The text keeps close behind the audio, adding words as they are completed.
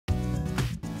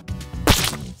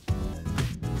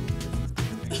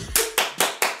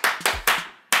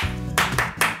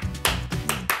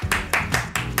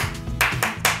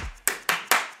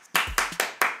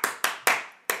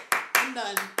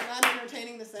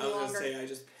I was going to say, I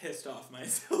just pissed off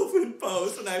myself in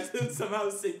post, and I have to somehow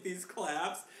sync these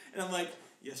claps, and I'm like,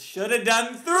 you should have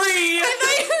done 3, not 20. I thought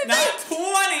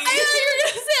you were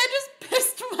going to say, I just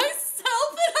pissed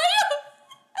myself, and I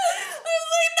was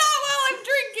like, not while I'm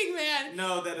drinking, man.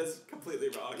 No, that is completely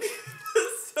wrong.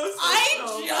 I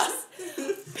just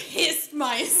pissed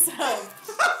myself.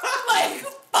 Like,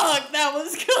 fuck, that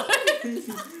was good.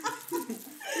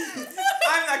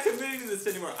 I'm not committing to this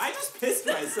anymore. I just pissed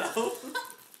myself.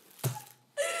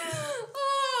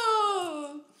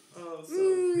 Oh, so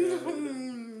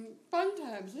good. Fun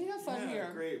times. We have fun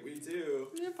here. Great, we do.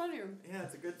 We have fun here. Yeah,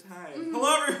 it's a good time.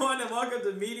 Hello, everyone, and welcome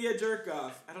to Media Jerk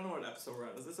Off. I don't know what episode we're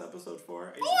on. Is this episode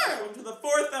 4? 4! Welcome to the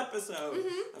 4th episode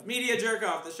of Media Jerk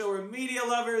Off, the show where media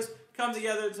lovers come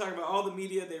together to talk about all the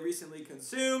media they recently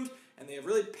consumed, and they have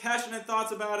really passionate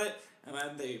thoughts about it, and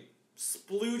then they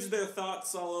splooge their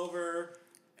thoughts all over,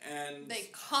 and they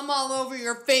come all over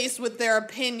your face with their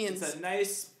opinions. It's a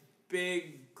nice,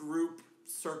 big group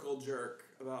circle jerk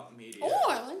about media. Oh,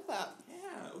 I like that.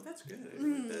 Yeah, that's good. I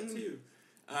like that too.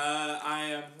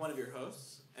 I am one of your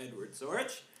hosts, Edward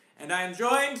Zorich, and I am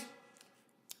joined.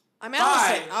 I'm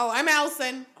Allison. I'm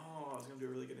Allison. Oh, I was gonna do a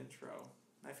really good intro.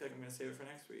 I feel like I'm gonna save it for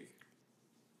next week.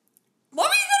 What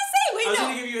were you gonna say? Wait, I was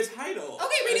gonna give you a title.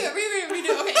 Okay, redo it.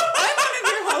 Okay, I'm one of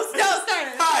your hosts. No, start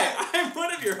it. Hi, I'm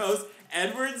one of your hosts,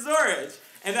 Edward Zorich,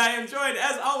 and I am joined,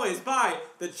 as always, by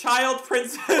the child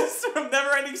princess from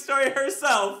Neverending Story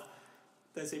herself.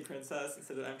 Did I say princess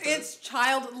instead of empress? It's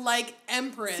childlike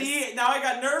empress. See, now I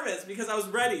got nervous because I was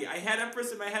ready. I had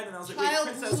empress in my head and I was like, wait,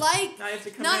 princess, now I have to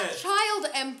commit. Not child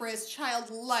empress,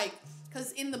 childlike.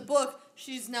 Because in the book,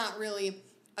 she's not really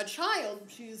a child.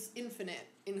 She's infinite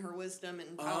in her wisdom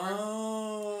and power.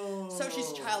 Oh. So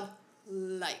she's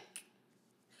childlike.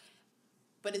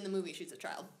 But in the movie, she's a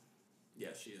child.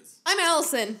 Yes, she is. I'm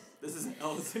Allison. This is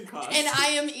Allison Cost. And I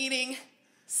am eating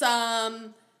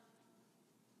some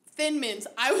Thin Mints.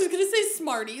 I was going to say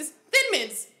Smarties. Thin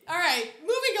Mints. All right,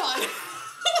 moving on.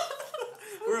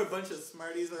 We're a bunch of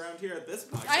Smarties around here at this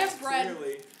podcast. I have bread.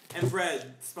 Clearly. And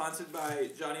bread, sponsored by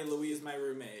Johnny Louise, my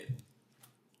roommate.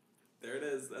 There it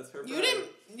is. That's her bread.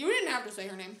 You didn't have to say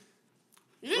her name.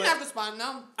 You didn't have to spawn,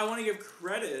 no. I want to give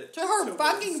credit to her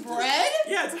fucking bread?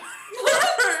 Yeah, it's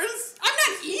hers. I'm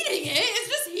not eating it. It's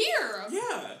just here.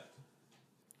 Yeah.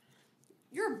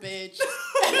 You're a bitch.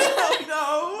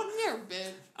 No. You're a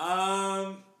bitch.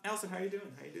 Allison, how you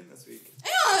doing? How you doing this week?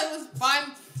 Yeah, it was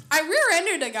fine. I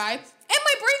rear-ended a guy, and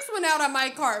my brakes went out on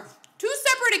my car. 2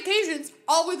 separate occasions,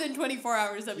 all within 24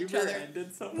 hours of each other. You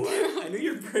rear-ended someone? I knew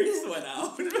your brakes went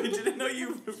out, but I didn't know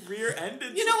you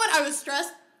rear-ended You know what? I was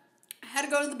stressed. I had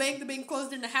to go to the bank. The bank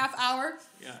closed in a half hour.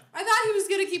 Yeah. I thought he was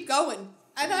going to keep going.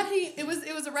 I thought it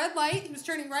was a red light. He was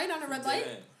turning right on a red light.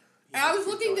 And I was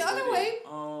looking the other way.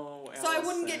 Oh, so I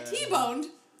wouldn't get T-boned.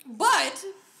 But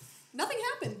nothing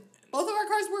happened. Both of our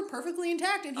cars were perfectly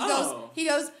intact. And he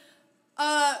goes,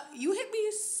 you hit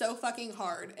me so fucking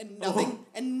hard and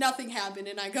nothing happened.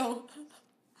 And I go,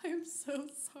 I am so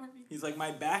sorry. He's like,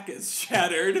 my back is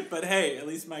shattered, but hey, at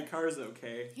least my car's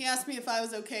okay. He asked me if I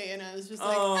was okay, and I was just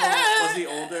like, was he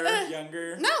older,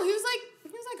 younger? No, he was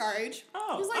like our age.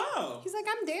 He's like,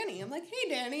 I'm Danny. I'm like, hey,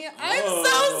 Danny, I'm so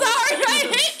sorry I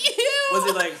hit you. Was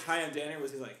he like, hi, I'm Danny, or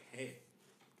was he like, hey,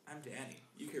 I'm Danny.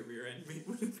 You can rear-end me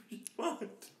whenever you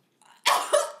want.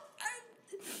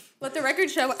 Let the record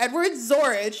show Edward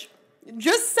Zorich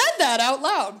just said that out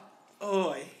loud.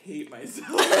 Oh, I hate myself.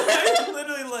 I'm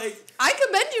literally like... I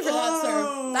commend you for that,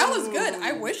 sir. That was good.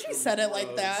 I wish he said it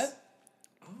like that.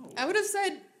 Oh. I would have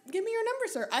said, give me your number,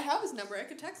 sir. I have his number. I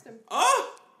could text him.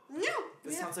 Oh! Yeah.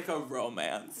 This sounds like a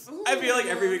romance. Ooh, I feel like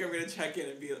every week I'm going to check in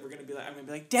and I'm going to be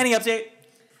like, Danny, update.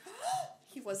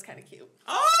 He was kind of cute.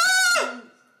 Oh! I'm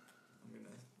going to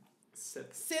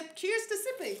sip. Sip. Cheers to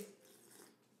sipping.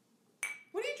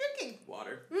 What are you drinking?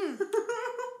 Water.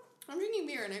 I'm drinking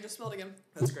beer and I just spilled again.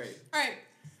 That's great. All right.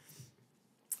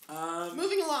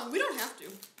 Moving along. We don't have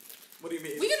to. What do you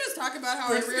mean? We can just talk about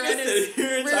how I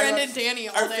rear-ended Danny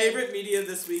all day. Our favorite media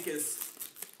this week is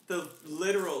the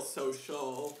literal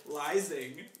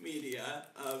socializing media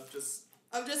of just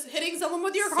hitting someone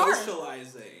with your car.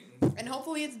 Socializing. And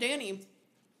hopefully it's Danny.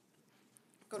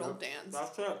 Good old Dan's.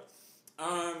 That's it.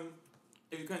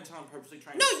 If you couldn't tell, I'm purposely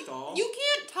trying to stall. No, you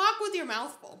can't talk with your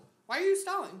mouth full. Why are you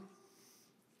stalling?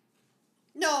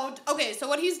 No, okay, so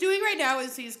what he's doing right now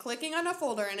is he's clicking on a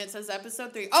folder and it says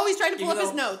episode 3. Oh, he's trying to pull up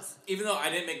his notes. Even though I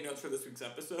didn't make notes for this week's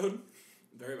episode, I'm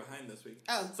very behind this week.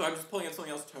 Oh. So I'm just pulling up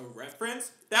something else to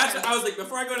reference. That's what I was like,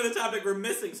 before I go to the topic, we're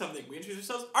missing something. We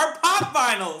introduce ourselves, our pop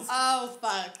vinyls! Oh,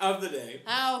 fuck. Of the day.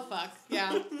 Oh, fuck.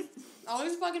 Yeah.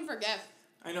 Always fucking forget.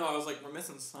 I know, I was like, we're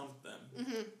missing something.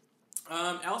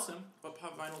 Allison, what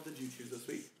pop vinyl did you choose this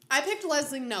week? I picked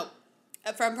Leslie Knope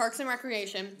from Parks and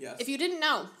Recreation. Yes. If you didn't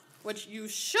know, which you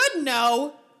should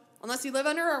know, unless you live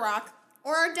under a rock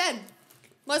or are dead,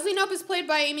 Leslie Knope is played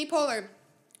by Amy Poehler,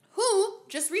 who,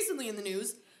 just recently in the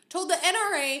news, told the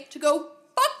NRA to go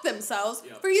fuck themselves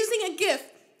for using a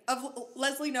GIF of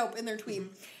Leslie Knope in their tweet.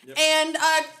 Yep. And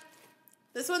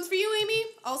this one's for you, Amy.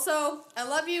 Also, I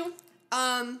love you.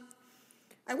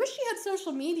 I wish she had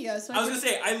social media. So I was going to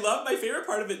say, I love my favorite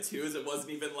part of it, too, is it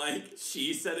wasn't even like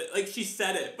she said it. Like, she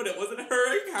said it, but it wasn't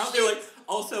her account. They were like,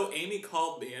 also, Amy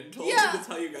called me and told me to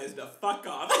tell you guys to fuck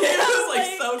off. It was,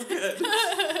 like, so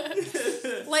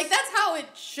good. Like, that's how it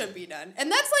should be done. And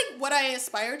that's, like, what I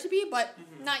aspire to be, but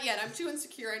not yet. I'm too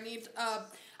insecure.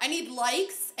 I need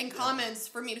likes and comments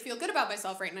for me to feel good about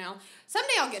myself right now.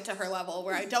 Someday I'll get to her level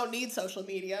where I don't need social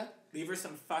media. Leave her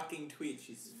some fucking tweets.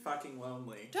 She's fucking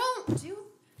lonely. Don't do...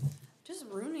 Just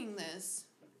ruining this.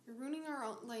 You're ruining our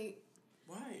own, like...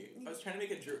 Why? I was trying to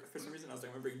make it Drew... For some reason, I was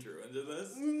like, I'm going to bring Drew into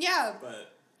this. Yeah.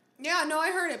 But... Yeah, no,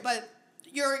 I heard it, but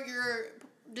you're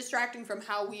distracting from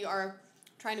how we are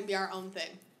trying to be our own thing.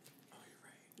 Oh,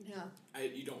 you're right. Yeah.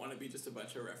 You don't want to be just a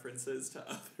bunch of references to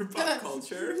other pop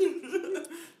culture?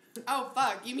 Oh,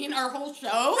 fuck. You mean our whole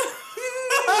show?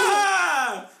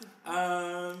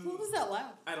 What was that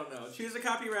laugh? I don't know. Choose a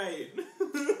copyright.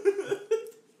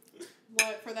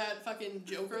 What, for that fucking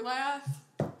Joker laugh?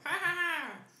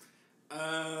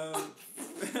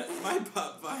 My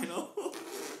pop vinyl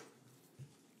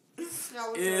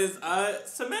is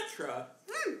Symmetra,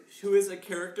 who is a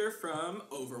character from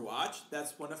Overwatch.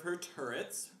 That's one of her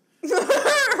turrets.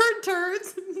 Her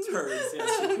turds? Turds, yeah,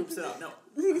 she poops it out. No,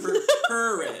 her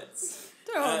turrets.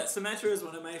 Symmetra is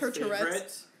one of my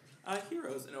favorite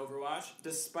heroes in Overwatch,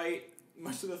 despite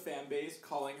much of the fan base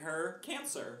calling her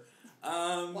Cancer.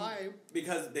 Why?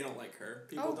 Because they don't like her.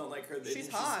 People don't like her. They she's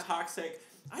think hot. She's toxic.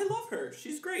 I love her.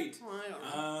 She's great. Oh, I don't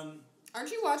know. Aren't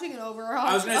you watching an Overwatch?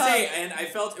 I was going to say, and I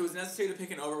felt it was necessary to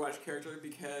pick an Overwatch character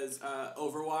because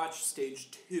Overwatch Stage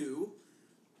 2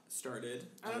 started.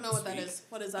 I don't know what that is.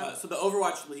 What is that? So the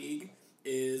Overwatch League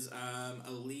is a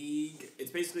league.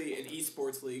 It's basically an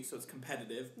esports league, so it's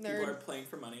competitive. Nerd. People are playing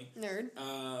for money. Nerd.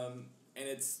 And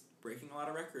it's breaking a lot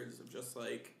of records of just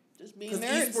like... Just being nerds.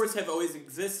 Because esports have always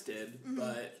existed,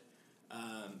 but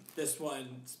this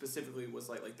one specifically was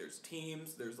like there's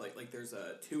teams. There's there's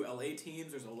 2 LA teams.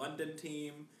 There's a London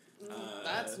team.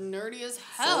 That's nerdy as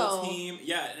hell. Seoul team.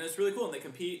 Yeah, and it's really cool. And they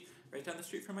compete right down the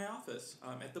street from my office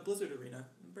at the Blizzard Arena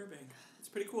in Burbank. It's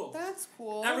pretty cool. That's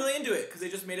cool. I'm really into it because they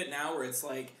just made it now where it's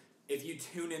like if you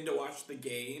tune in to watch the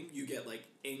game, you get like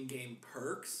in-game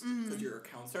perks because your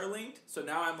accounts are linked. So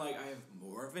now I'm like I have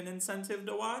more of an incentive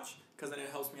to watch. Because then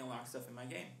it helps me unlock stuff in my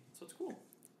game. So it's cool.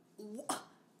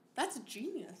 That's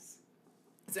genius.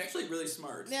 It's actually really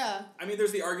smart. Yeah. I mean,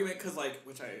 there's the argument, because,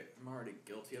 which I'm already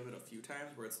guilty of it a few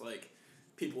times, where it's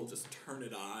people just turn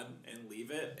it on and leave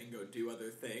it and go do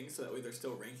other things, so that way they're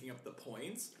still ranking up the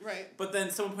points. Right. But then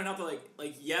someone pointed out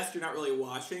that, yes, you're not really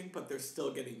watching, but they're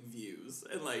still getting views.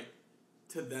 And,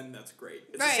 to them, that's great.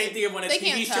 It's the same thing of when a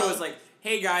TV show is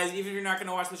hey guys, even if you're not going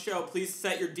to watch the show, please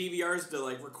set your DVRs to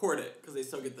record it because they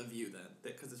still get the view then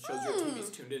because it shows your TV's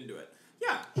tuned into it.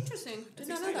 Yeah. Interesting. Did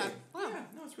not know that. Wow. Yeah,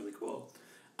 no, it's really cool.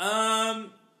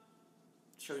 Shall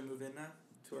we move in now?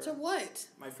 To what?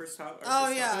 My first topic.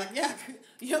 Yeah.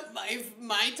 Yep,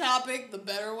 my topic, the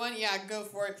better one. Yeah, go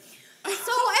for it.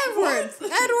 So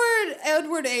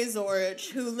Edward Azorich,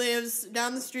 who lives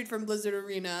down the street from Blizzard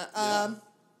Arena.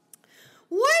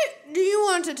 What do you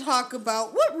want to talk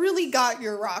about? What really got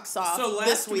your rocks off this week? So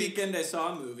last weekend weekend I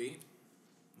saw a movie.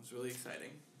 It was really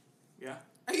exciting. Yeah.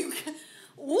 Are you?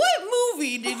 What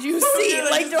movie did you see?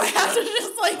 Do I have to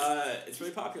just It's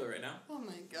really popular right now. Oh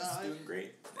my god. It's doing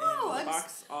great. Oh, and the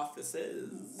box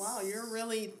offices. Wow, you're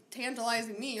really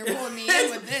tantalizing me. You're pulling me in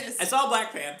with this. I saw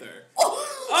Black Panther. Oh!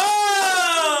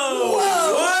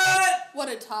 Whoa! What? What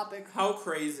a topic. How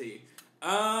crazy.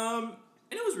 And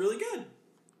it was really good.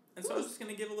 And so I was just going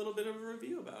to give a little bit of a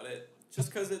review about it.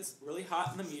 Just because it's really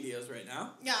hot in the medias right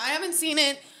now. Yeah, I haven't seen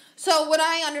it. So what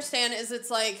I understand is it's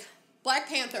Black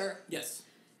Panther. Yes.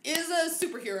 Is a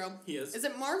superhero. He is. Is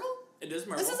it Marvel? It is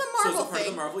Marvel. This is a Marvel so it's a part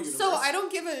of the Marvel universe. So I don't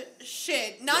give a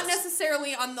shit. Not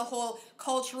necessarily on the whole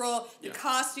cultural, the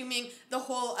costuming, the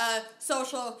whole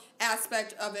social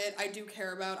aspect of it. I do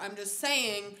care about. I'm just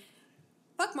saying,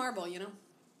 fuck Marvel,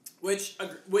 Which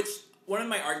one of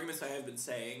my arguments I have been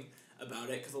saying about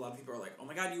it, because a lot of people are like, oh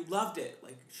my god, you loved it.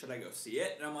 Should I go see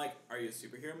it? And I'm like, are you a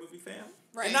superhero movie fan?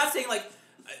 Right. I'm not saying,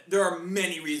 there are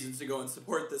many reasons to go and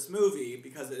support this movie,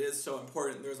 because it is so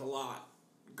important. There's a lot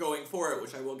going for it,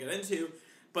 which I will get into.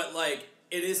 But,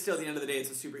 it is still, at the end of the day, it's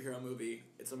a superhero movie.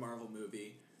 It's a Marvel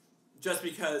movie. Just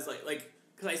because,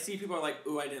 because I see people are like,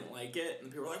 ooh, I didn't like it. And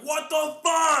people are like, what the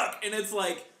fuck? And it's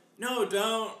like, no,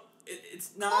 don't.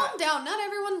 It's not. Calm down. Not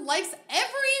everyone likes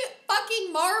every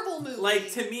fucking Marvel movie.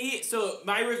 Like, to me, so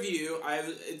my review,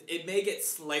 it may get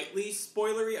slightly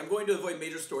spoilery. I'm going to avoid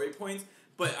major story points,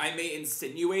 but I may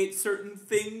insinuate certain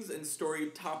things and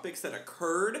story topics that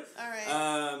occurred. All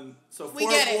right. So we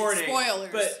get warning, it.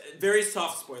 Spoilers. But very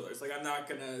soft spoilers. Like, I'm not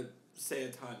going to say a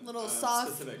ton. Little soft,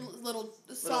 specific. little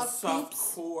soft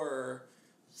core.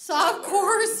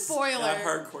 Softcore spoilers. Not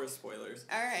hardcore spoilers.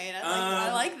 All right,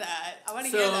 I like that. I want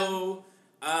to hear them.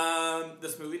 So,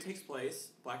 this movie takes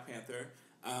place, Black Panther.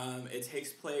 It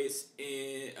takes place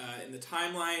in the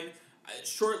timeline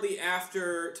shortly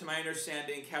after, to my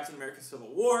understanding, Captain America: Civil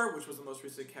War, which was the most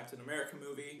recent Captain America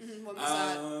movie. Mm-hmm. What was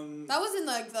that? That was in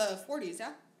the 40s,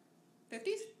 yeah?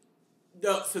 50s?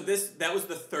 No, so that was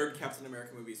the third Captain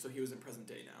America movie, so he was in present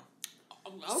day now.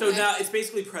 Okay. So now it's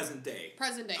basically present day.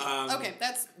 Present day. Okay,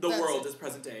 that's world is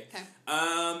present day. Okay.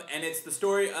 And it's the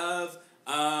story of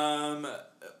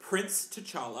Prince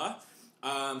T'Challa,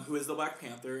 who is the Black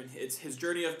Panther, and it's his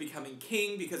journey of becoming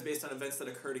king because based on events that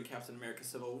occurred in Captain America: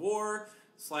 Civil War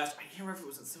 / I can't remember if it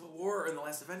was in Civil War or in the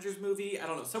last Avengers movie. I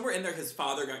don't know. Somewhere in there, his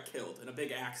father got killed in a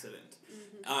big accident.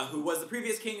 Mm-hmm. Who was the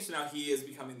previous king? So now he is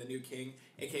becoming the new king,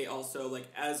 aka also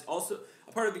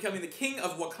a part of becoming the king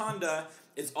of Wakanda.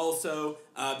 It's also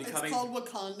becoming... It's called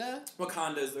Wakanda?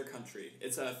 Wakanda is their country.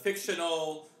 It's a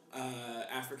fictional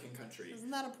African country.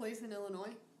 Isn't that a place in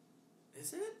Illinois?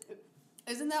 Is it?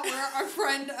 Isn't that where our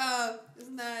friend,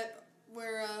 isn't that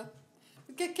where,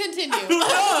 continue.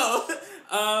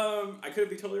 I could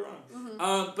be totally wrong.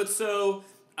 Mm-hmm. But so,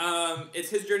 it's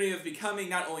his journey of becoming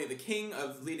not only the king,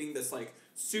 of leading this,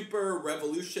 super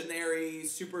revolutionary,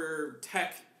 super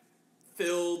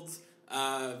tech-filled,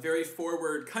 very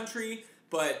forward country,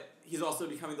 but he's also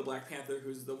becoming the Black Panther,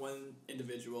 who's the one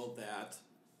individual that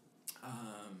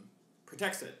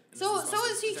protects it. So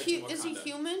is he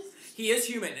human? He is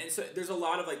human, and so there's a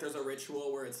lot of there's a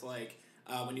ritual where it's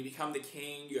when you become the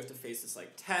king, you have to face this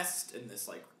test and this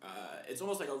it's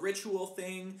almost like a ritual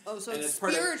thing. Oh, so it's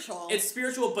spiritual. It's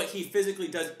spiritual, but he physically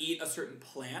does eat a certain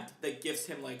plant that gives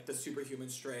him the superhuman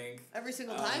strength every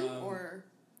single time, or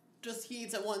just he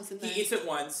eats it once and then he eats it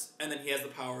once and then he has the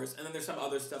powers, and then there's some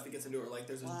other stuff that gets into it,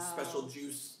 there's a special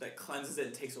juice that cleanses it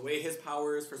and takes away his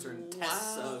powers for certain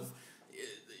tests of.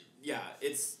 Yeah,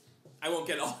 it's. I won't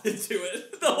get all into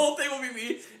it. The whole thing will be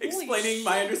me explaining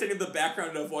my understanding of the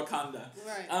background of Wakanda.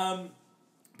 Right.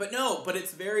 But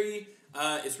it's very,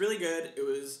 it's really good. It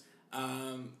was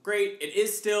great. It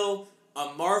is still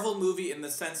a Marvel movie in the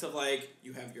sense of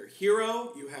you have your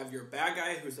hero, you have your bad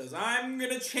guy who says, I'm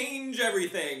gonna change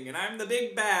everything and I'm the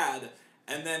big bad.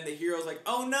 And then the hero's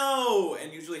oh no,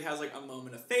 and usually has a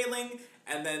moment of failing,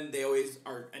 and then they always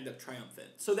end up triumphant.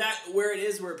 So that, where it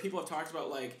is where people have talked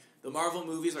about the Marvel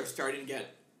movies are starting to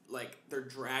get, they're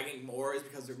dragging more, is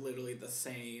because they're literally the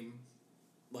same,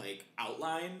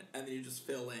 outline, and then you just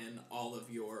fill in all of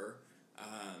your,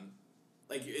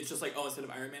 it's just instead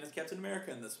of Iron Man, it's Captain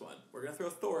America in this one. We're gonna throw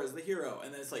Thor as the hero,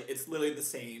 and then it's it's literally the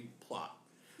same plot.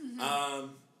 Mm-hmm.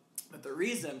 But the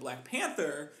reason Black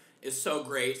Panther is so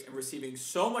great and receiving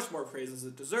so much more praise as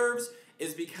it deserves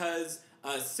is because,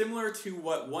 similar to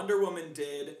what Wonder Woman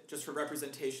did just for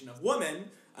representation of women,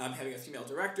 having a female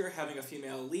director, having a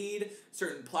female lead,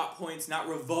 certain plot points not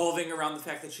revolving around the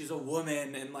fact that she's a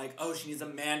woman and she needs a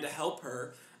man to help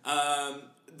her.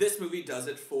 This movie does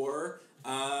it for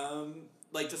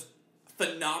just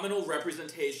phenomenal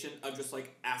representation of just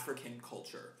African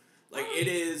culture. It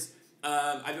is.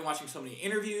 I've been watching so many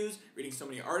interviews, reading so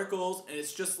many articles, and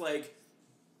it's just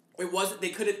it wasn't. They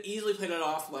could have easily played it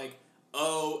off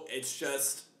oh, it's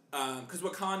just. Because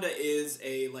Wakanda is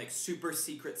a super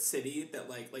secret city that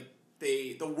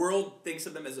the world thinks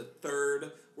of them as a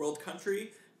third world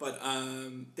country, but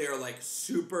they're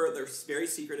they're very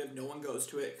secretive. No one goes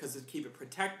to it because to keep it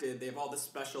protected. They have this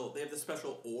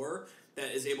special ore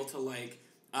that is able to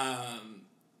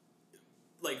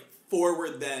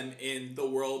forward them in the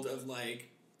world of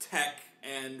tech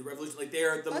and revolution. They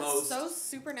are the most. That's so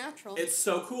supernatural. It's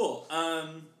so cool.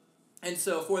 And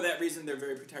so, for that reason, they're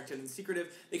very protected and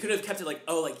secretive. They could have kept it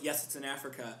yes, it's in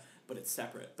Africa, but it's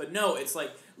separate. But no, it's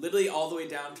literally all the way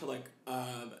down to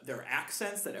their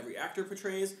accents that every actor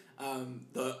portrays.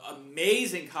 The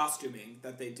amazing costuming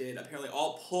that they did, apparently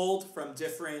all pulled from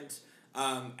different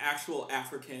actual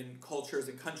African cultures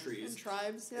and countries. And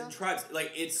tribes, yeah. And tribes.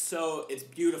 It's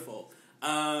beautiful.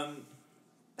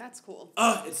 That's cool.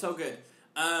 Oh, it's so good.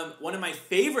 One of my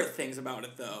favorite things about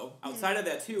it, though, outside of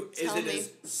that too, is it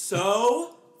is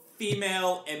so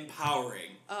female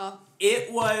empowering.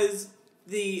 It was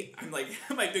I'm like,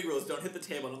 my big rule is don't hit the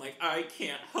table, and I'm like, I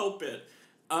can't help it.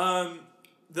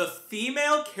 The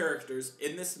female characters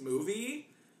in this movie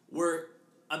were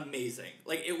amazing.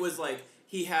 Like, it was like,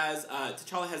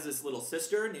 T'Challa has this little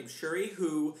sister named Shuri,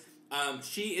 who,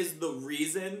 she is the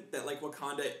reason that, like,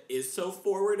 Wakanda is so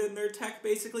forward in their tech,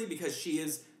 basically, because she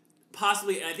is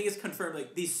possibly, and I think it's confirmed,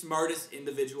 like, the smartest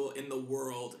individual in the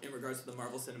world in regards to the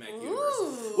Marvel Cinematic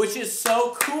Universe. Which is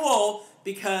so cool,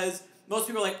 because most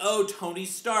people are like, oh, Tony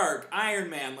Stark, Iron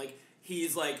Man, like,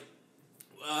 he's, like,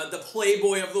 the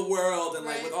playboy of the world, and,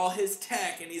 like, with all his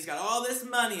tech, and he's got all this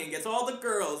money, and gets all the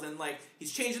girls, and, like,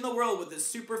 he's changing the world with this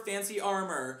super fancy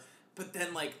armor, but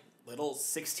then, like, little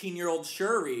 16-year-old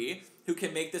Shuri, who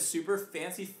can make this super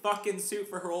fancy fucking suit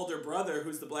for her older brother,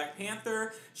 who's the Black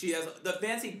Panther. She has the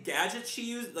fancy gadgets she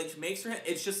uses, like, she makes her,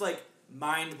 it's just, like,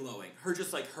 mind-blowing. Her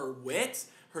just, like, her wit,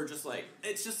 her just, like,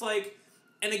 it's just, like,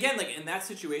 and again, like, in that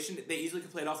situation, they easily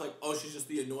could play it off like, oh, she's just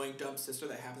the annoying, dumb sister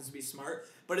that happens to be smart.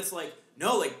 But it's like,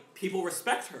 no, like, people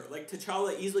respect her. Like,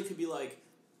 T'Challa easily could be, like,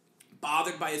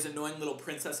 bothered by his annoying little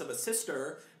princess of a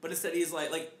sister, but instead he's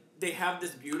like, they have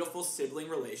this beautiful sibling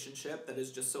relationship that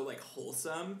is just so, like,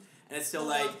 wholesome. And it's still,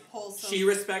 like, wholesome. She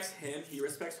respects him, he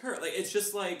respects her. Like, it's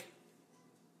just, like,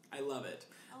 I love it.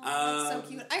 Oh, that's so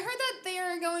cute. I heard that they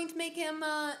are going to make him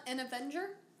an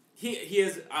Avenger. He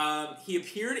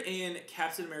appeared in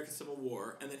Captain America Civil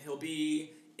War, and then he'll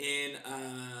be in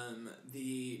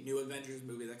the new Avengers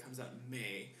movie that comes out in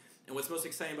May. And what's most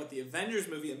exciting about the Avengers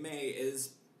movie in May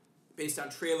is, based on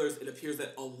trailers, it appears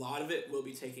that a lot of it will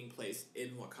be taking place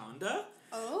in Wakanda.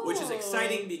 Oh. Which is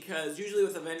exciting because usually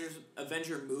with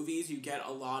Avenger movies, you get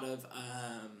a lot of,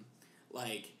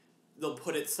 like, they'll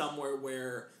put it somewhere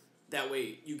where that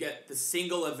way you get the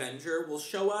single Avenger will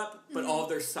show up, but all of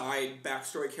their side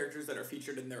backstory characters that are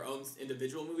featured in their own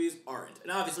individual movies aren't. And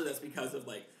obviously that's because of,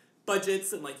 like,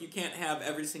 budgets, and, like, you can't have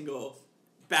every single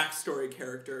backstory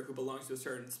character who belongs to a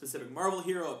certain specific Marvel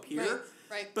hero appear.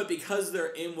 Right. But because they're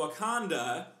in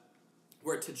Wakanda,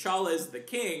 where T'Challa is the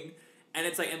king, and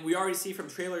it's like, and we already see from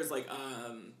trailers, like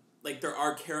there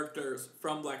are characters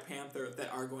from Black Panther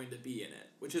that are going to be in it,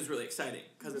 which is really exciting,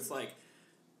 because it's like,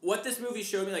 what this movie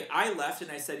showed me, like, I left and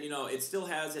I said, you know, it still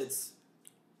has its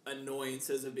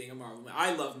annoyances of being a Marvel movie.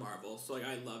 I love Marvel, so, like,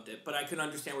 I loved it, but I can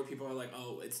understand where people are like,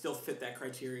 oh, it still fit that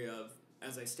criteria of,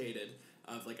 as I stated,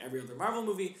 of, like, every other Marvel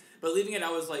movie, but leaving it, I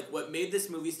was like, what made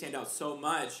this movie stand out so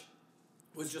much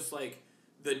was just, like,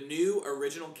 the new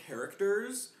original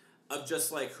characters of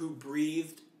just, like, who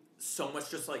breathed so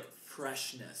much just, like,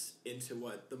 freshness into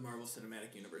what the Marvel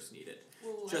Cinematic Universe needed.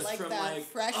 Ooh, just I like from, that. like,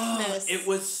 Freshness. it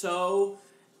was so,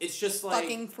 it's just, like,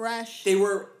 fucking fresh. They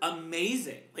were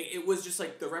amazing. Like, it was just,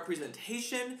 like, the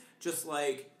representation, just,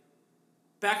 like,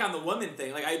 back on the woman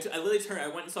thing, like, I literally I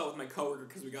went and saw it with my coworker,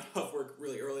 because we got off work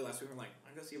really early last week, and I'm like,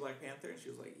 I'm gonna see Black Panther, and she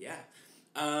was like, yeah.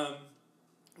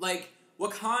 Like,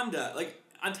 Wakanda, like,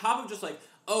 on top of just, like,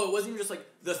 oh, it wasn't even just, like,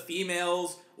 the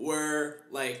females were,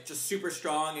 like, just super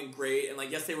strong and great, and,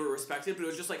 like, yes, they were respected, but it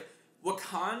was just, like,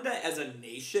 Wakanda as a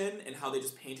nation and how they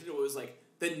just painted it was, like,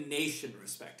 the nation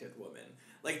respected women.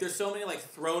 Like, there's so many, like,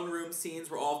 throne room scenes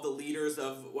where all of the leaders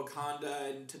of Wakanda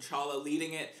and T'Challa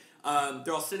leading it,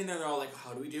 they're all sitting there, they're all like,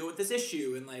 how do we deal with this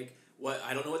issue? And, like,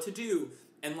 I don't know what to do.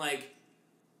 And, like,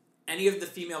 any of the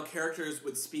female characters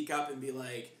would speak up and be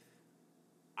like,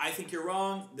 I think you're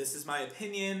wrong, this is my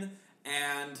opinion,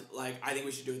 and, like, I think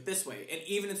we should do it this way. And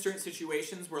even in certain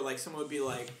situations where, like, someone would be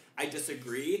like, I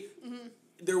disagree,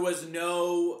 there was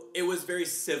it was very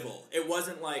civil. It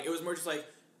wasn't like, it was more just like,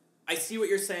 I see what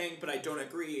you're saying, but I don't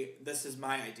agree, this is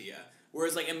my idea.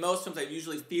 Whereas, like, in most films, I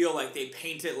usually feel like they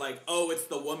paint it like, oh, it's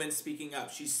the woman speaking up.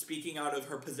 She's speaking out of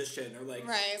her position. Or, like,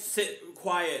 sit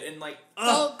quiet and, like,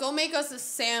 ugh. Go make us a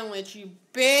sandwich, you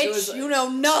bitch. Like, you know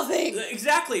nothing.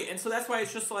 Exactly. And so that's why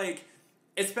it's just, like,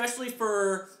 especially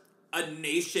for a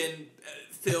nation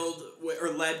filled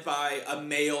or led by a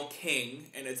male king,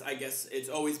 and I guess it's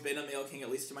always been a male king, at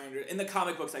least to my understanding. In the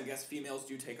comic books, I guess females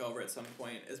do take over at some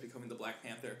point as becoming the Black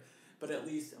Panther. But at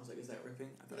least, I was like, is that ripping?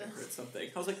 I thought I heard something.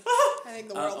 I was like, ah! I think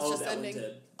the world's just ending. One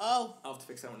did. Oh. I'll have to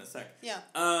fix that one in a sec. Yeah.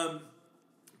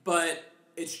 But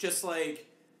it's just like,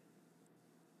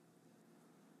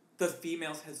 the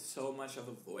females had so much of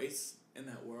a voice in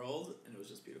that world, and it was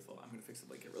just beautiful. I'm going to fix the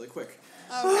blanket really quick. Okay.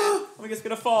 Oh my God, it's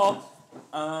going to fall.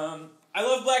 I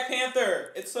love Black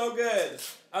Panther. It's so good.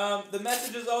 The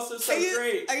message is also so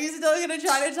great. Are you still going to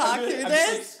try to talk through this? I'm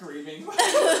just, like, screaming.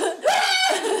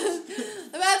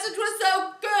 The message was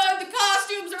so good. The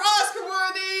costumes are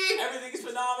Oscar-worthy. Everything's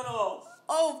phenomenal.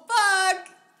 Oh, fuck.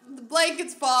 The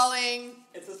blanket's falling.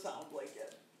 It's a sound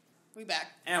blanket. We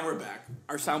back. And we're back.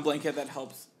 Our sound blanket that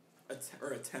helps or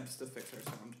attempts to fix our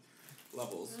sound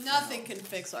levels. Nothing can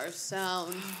fix our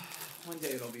sound. One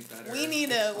day it'll be better.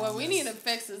 What we need to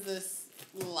fix is this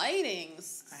lighting.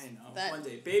 I know. One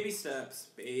day. Baby steps.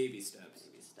 Baby steps.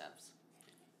 Baby steps.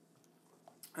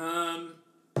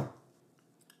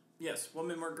 Yes,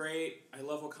 women were great. I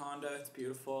love Wakanda. It's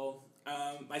beautiful.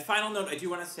 My final note, I do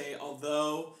want to say,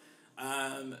 although,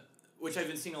 which I've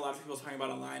been seeing a lot of people talking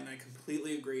about online, and I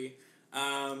completely agree,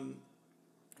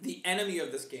 the enemy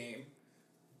of this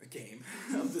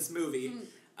of this movie,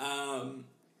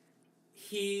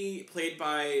 he, played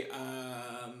by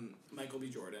Michael B.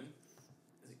 Jordan.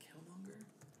 Is it Killmonger?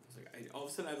 I was like, all of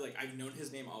a sudden, I've known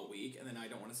his name all week, and then I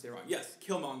don't want to say it wrong. Yes,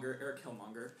 Killmonger, Eric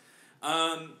Killmonger.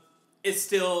 It's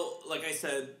still, like I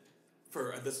said,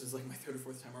 this is like my third or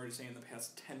fourth time already saying in the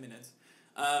past 10 minutes.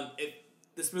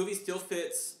 This movie still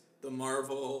fits the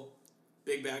Marvel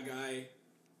big bad guy,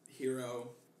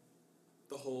 hero,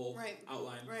 the whole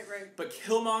outline. Right. But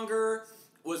Killmonger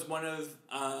was one of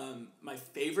my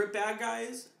favorite bad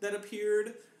guys that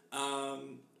appeared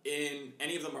in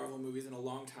any of the Marvel movies in a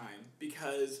long time,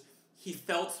 because he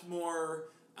felt more,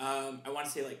 I want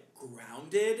to say, like,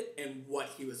 grounded in what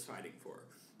he was fighting for.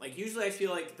 Like, usually I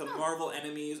feel like the Marvel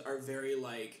enemies are very,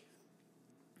 like,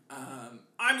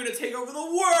 I'm going to take over the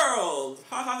world!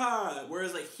 Ha ha ha!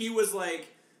 Whereas, like, he was,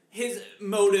 like, his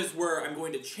motives were, I'm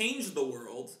going to change the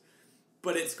world,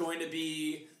 but it's going to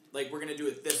be, like, we're going to do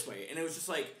it this way. And it was just,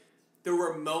 like, there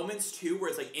were moments, too, where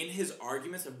it's, like, in his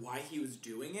arguments of why he was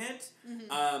doing it,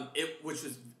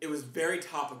 it was very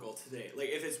topical today. Like,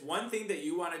 if it's one thing that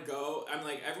you want to go, I'm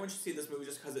like, everyone should see this movie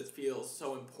just because it feels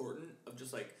so important of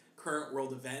just, like, current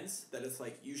world events, that it's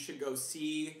like, you should go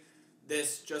see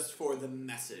this just for the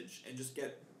message and just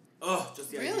get, just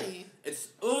the idea. Really? It's,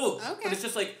 okay. But it's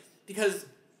just like, because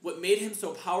what made him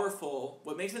so powerful,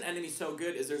 what makes an enemy so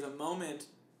good is there's a moment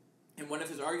in one of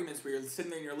his arguments where you're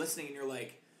sitting there and you're listening and you're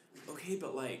like, okay,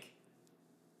 but like,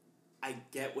 I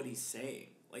get what he's saying.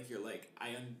 Like, you're like,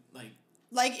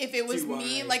 like, if it was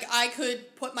me, like, I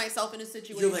could put myself in a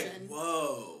situation. You're like,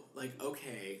 whoa, like,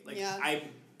 okay, like, yeah.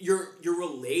 You're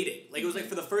relating. Like, it was like,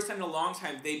 for the first time in a long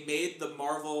time, they made the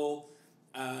Marvel,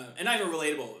 and not even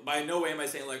relatable, by no way am I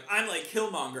saying, like, I'm like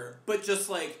Killmonger, but just,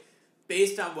 like,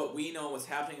 based on what we know and what's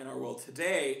happening in our world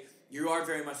today, you are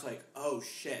very much like, oh,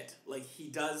 shit. Like, he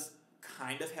does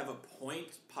kind of have a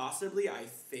point, possibly, I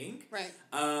think. Right.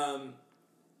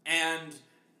 And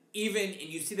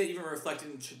you see that even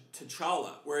reflected in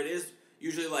T'Challa, where it is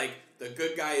usually, like, the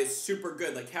good guy is super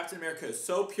good. Like, Captain America is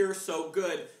so pure, so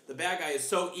good. The bad guy is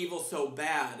so evil, so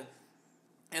bad.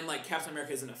 And, like, Captain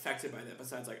America isn't affected by that,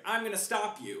 besides, like, I'm going to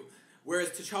stop you.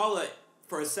 Whereas T'Challa,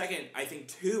 for a second, I think,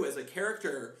 too, as a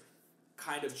character,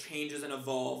 kind of changes and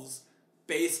evolves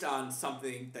based on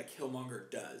something that Killmonger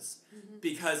does. Mm-hmm.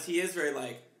 Because he is very,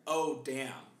 like, oh,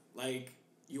 damn. Like,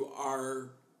 you are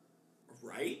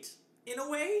right, in a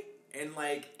way. And,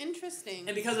 like... Interesting.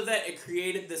 And because of that, it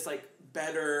created this, like,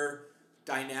 better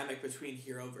dynamic between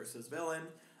hero versus villain.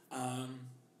 And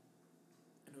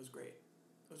it was great.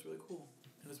 It was really cool.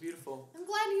 It was beautiful. I'm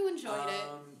glad you enjoyed it.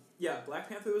 Yeah, Black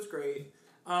Panther was great.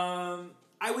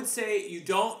 I would say you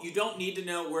don't need to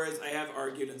know, whereas I have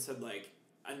argued and said, like,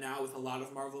 now with a lot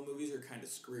of Marvel movies, you're kind of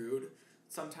screwed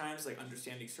sometimes, like,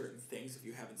 understanding certain things if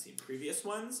you haven't seen previous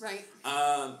ones. Right.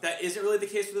 That isn't really the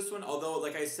case for this one, although,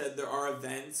 like I said, there are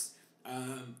events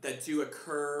that do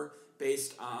occur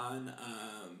based on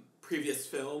previous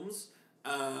films.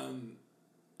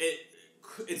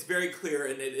 It's very clear,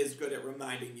 and it is good at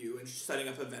reminding you and setting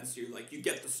up events. You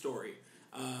get the story,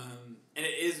 and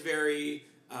it is very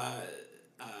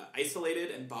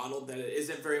isolated and bottled. That it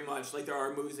isn't very much like there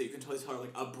are movies that you can totally tell are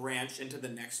like a branch into the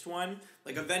next one.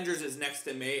 Like Avengers is next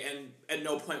in May, and at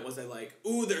no point was I like,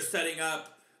 ooh, they're setting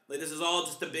up. Like this is all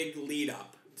just a big lead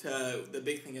up to the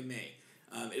big thing in May.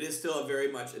 It is still very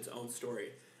much its own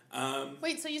story.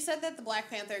 Wait, so you said that the Black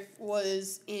Panther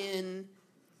was in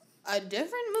a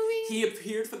different movie? He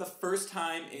appeared for the first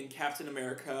time in Captain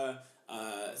America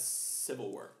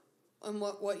Civil War. And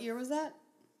what year was that?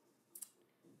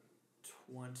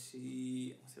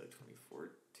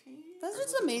 2014? That's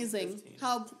just amazing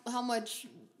how much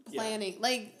planning. Yeah.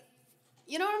 Like,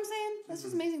 you know what I'm saying? That's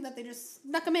just amazing that they just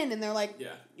snuck them in and they're like,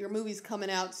 your movie's coming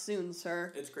out soon,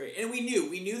 sir. It's great. And we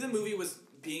knew the movie was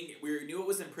we knew it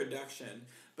was in production,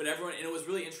 but everyone, and it was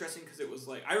really interesting because it was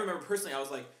like, I remember personally, I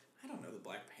was like, I don't know the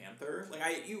Black Panther. Like,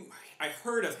 I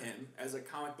heard of him as a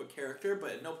comic book character,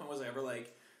 but at no point was I ever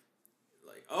like,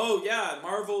 oh yeah,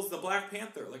 Marvel's the Black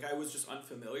Panther. Like, I was just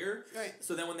unfamiliar. Right.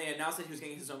 So then when they announced that he was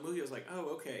getting his own movie, I was like,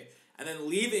 oh, okay. And then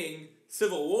leaving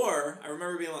Civil War, I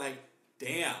remember being like,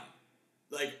 damn,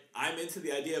 like, I'm into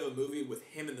the idea of a movie with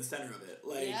him in the center of it.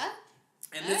 Like, yeah?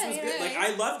 And this was good. Like,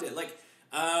 I loved it. Like,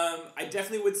 I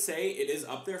definitely would say it is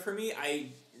up there for me.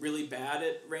 I'm really bad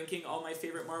at ranking all my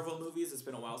favorite Marvel movies. It's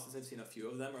been a while since I've seen a few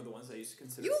of them, or the ones I used to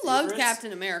consider You favorites. loved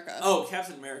Captain America. Oh,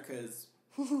 Captain America is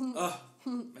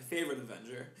my favorite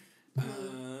Avenger.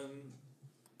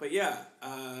 But yeah,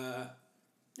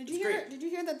 Did you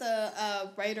hear that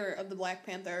the writer of the Black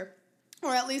Panther,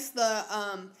 or at least the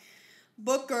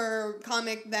book or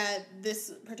comic that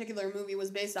this particular movie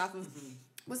was based off of,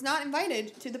 was not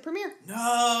invited to the premiere?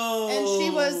 No. And she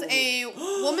was a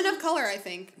woman of color, I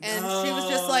think, and she was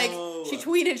just like, she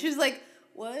tweeted, she was like,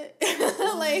 "What?"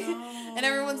 like, and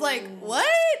everyone's like, "What?"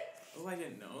 Oh, I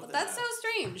didn't know that. That's so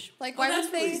strange. Like, why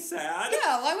would they? Really sad.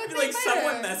 Yeah, why would they? Like,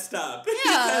 someone messed up. Yeah.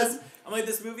 Because I'm like,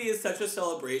 this movie is such a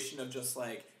celebration of just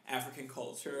like African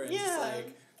culture and just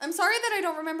like. I'm sorry that I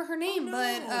don't remember her name,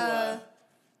 but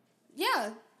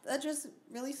yeah, that just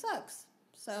really sucks.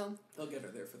 So they'll get her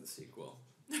there for the sequel.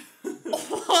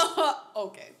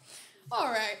 Okay.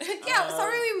 All right. Yeah,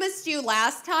 sorry we missed you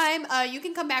last time. You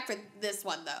can come back for this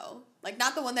one though. Like,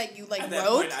 not the one that you like At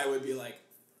wrote. that point, I would be like,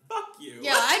 "Fuck you."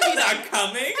 Yeah, I'd be not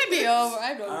coming. I'd be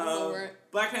over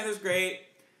it. Black Panther's great.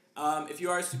 If you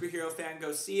are a superhero fan,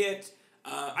 go see it.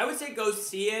 I would say go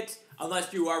see it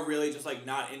unless you are really just like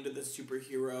not into the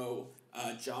superhero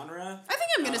genre. I think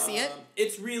I'm gonna see it.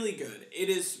 It's really good. It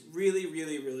is really,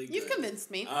 really, really good. You've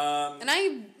convinced me. And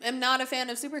I am not a fan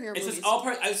of superhero movies. It's just all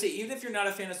part. I would say even if you're not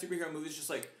a fan of superhero movies, just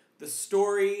like the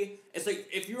story. It's like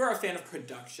if you are a fan of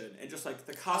production and just like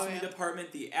the costuming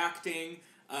department, the acting,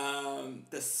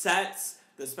 the sets,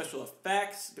 the special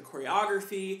effects, the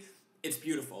choreography. It's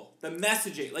beautiful. The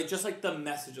messaging, like just like the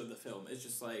message of the film, is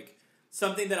just like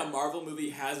something that a Marvel movie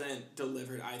hasn't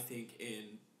delivered. I think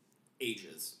in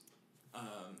ages.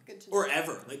 Or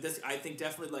ever. Like this, I think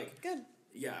definitely like... Good.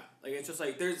 Yeah. Like, it's just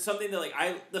like, there's something that like,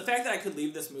 the fact that I could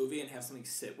leave this movie and have something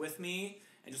sit with me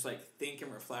and just like think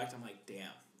and reflect, I'm like,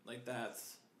 damn. Like,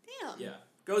 that's... Damn. Yeah.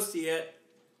 Go see it.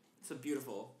 It's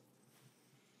beautiful.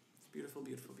 Beautiful.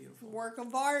 Work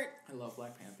of art. I love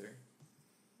Black Panther.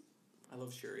 I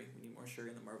love Shuri. We need more Shuri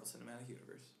in the Marvel Cinematic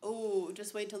Universe. Oh,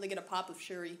 just wait till they get a pop of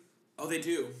Shuri. Oh, they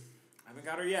do. I haven't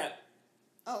got her yet.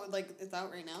 Oh, like, it's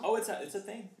out right now? Oh, it's a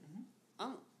thing. Mm-hmm.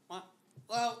 Oh, wow.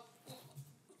 Well...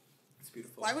 It's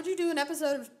beautiful. Why would you do an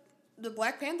episode of the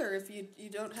Black Panther if you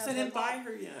don't have... Because I didn't buy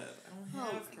her yet. I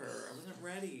don't have her. I wasn't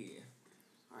ready.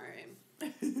 Alright.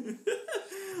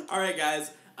 Alright,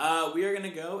 guys. We are going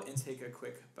to go and take a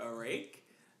quick break.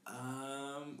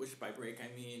 Which by break, I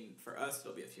mean, for us,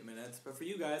 it'll be a few minutes. But for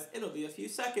you guys, it'll be a few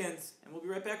seconds. And we'll be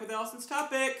right back with Allison's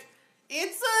topic.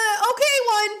 It's a okay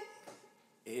one.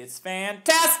 It's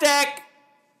fantastic!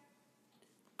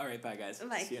 Alright, bye, guys.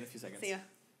 Bye. See you in a few seconds. See ya.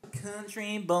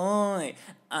 Country boy,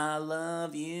 I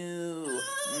love you.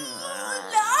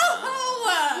 No!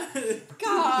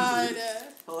 God.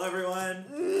 Hello, everyone.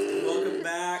 Welcome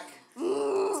back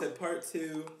to part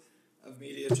 2 of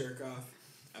Media Jerk Off,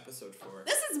 episode 4.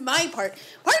 This is my part.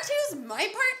 Part 2 is my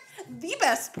part. The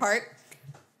best part.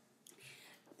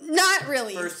 Not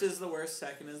really. First is the worst,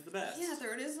 second is the best. Yeah,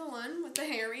 third is the one with the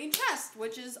hairy chest,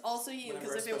 which is also you,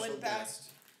 because if it went back...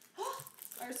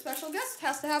 Our special guest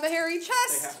has to have a hairy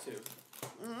chest. They have to.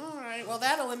 Alright, well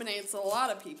that eliminates a lot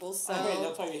of people, so... Oh, wait,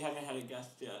 that's why we haven't had a guest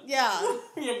yet. Yeah.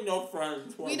 We have no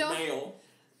friends who are male.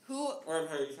 Who... Or have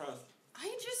hairy chest.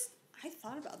 I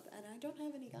thought about that, and I don't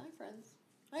have any guy friends.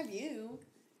 I have you.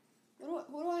 What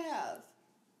do I have?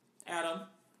 Adam.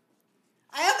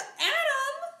 I have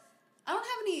Adam! I don't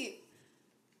have any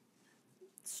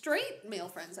straight male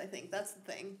friends, I think. That's the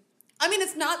thing. I mean,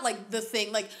 it's not like the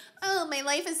thing, like, oh, my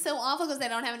life is so awful because I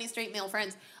don't have any straight male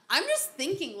friends. I'm just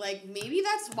thinking, like, maybe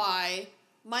that's why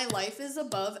my life is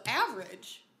above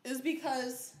average. Is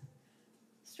because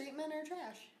straight men are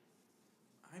trash.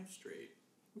 I'm straight.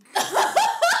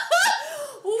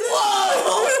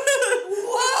 Whoa!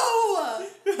 Whoa!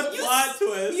 Plot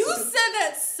twist. You said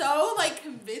that so, like,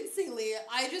 convincingly.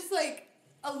 I just, like,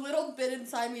 a little bit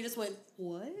inside me just went,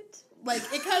 what? Like,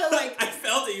 it kind of, like... I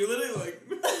felt it. You literally, like...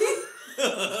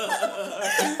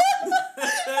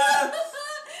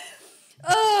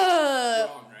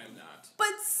 Wrong, I'm not.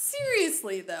 But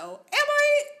seriously, though, am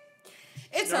I...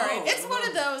 It's alright. It's one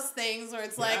of those things where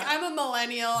it's like, I'm a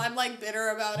millennial, I'm, like, bitter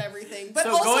about everything. But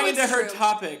so also going into her true.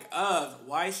 topic of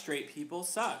why straight people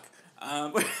suck.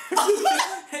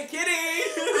 Hey, Kitty!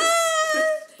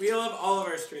 We love all of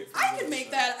our straight friends. I can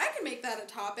make that a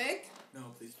topic.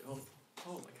 No, please don't.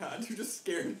 Oh my god, you just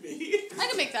scared me. I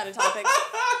can make that a topic.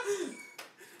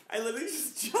 I literally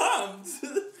just jumped.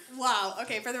 Wow.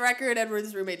 Okay, for the record,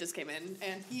 Edward's roommate just came in,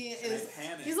 and he's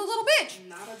a little bitch.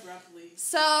 Not abruptly.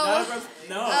 So. Not abruptly.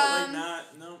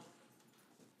 No.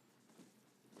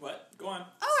 What? Go on.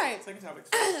 All right. Second topic.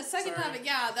 Second topic.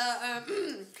 Yeah.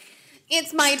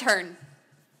 It's my turn.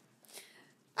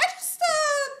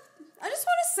 I just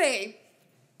want to say,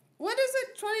 what is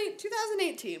it?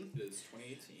 2018. It is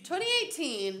 2018.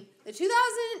 2018. The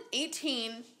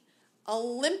 2018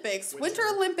 Olympics, Winter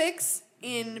Olympics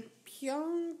in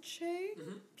Pyeongchang?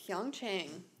 Mm-hmm.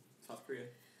 Pyeongchang.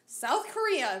 South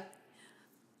Korea.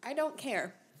 I don't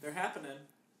care. They're happening.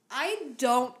 I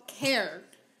don't care.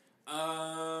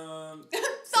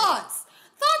 Thoughts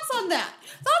on that.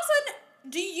 Thoughts on,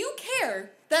 do you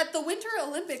care that the Winter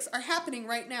Olympics are happening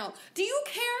right now? Do you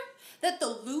care that the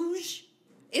luge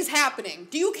is happening?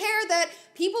 Do you care that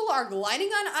people are gliding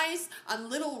on ice on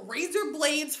little razor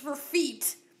blades for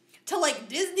feet to like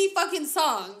Disney fucking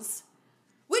songs?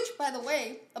 Which, by the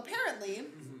way, apparently,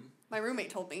 my roommate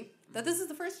told me that this is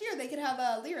the first year they could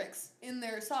have lyrics in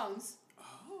their songs.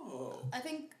 Oh. I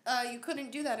think you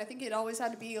couldn't do that. I think it always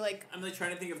had to be like... I'm like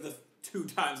trying to think of the 2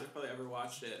 times I've probably ever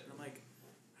watched it. And I'm like,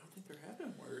 I don't think there have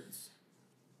been words.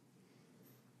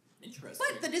 Interesting.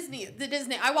 But the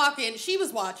Disney, I walk in, she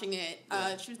was watching it.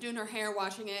 She was doing her hair,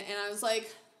 watching it, and I was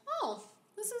like, oh,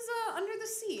 this is Under the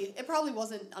Sea. It probably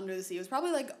wasn't Under the Sea. It was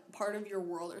probably like Part of Your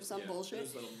World or some bullshit. It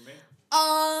was Little Mermaid.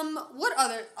 What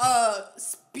other?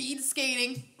 Speed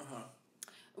skating. Uh-huh.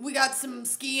 We got some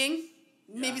skiing.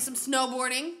 Maybe some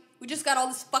snowboarding. We just got all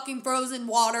this fucking frozen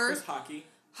water. There's hockey.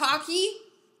 Hockey.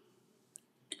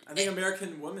 I think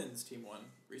American women's team won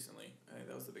recently. I think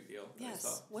that was the big deal.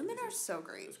 Yes, women are so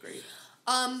great. It was great.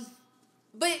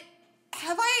 But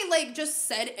have I like just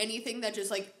said anything that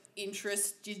just like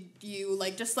interested you?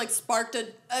 Like just like sparked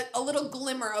a little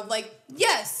glimmer of like,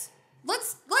 yes,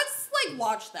 let's like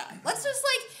watch that. Let's just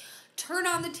like turn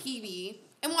on the TV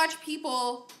and watch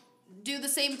people do the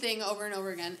same thing over and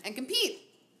over again and compete.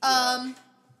 I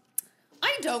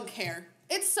don't care.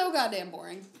 It's so goddamn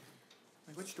boring.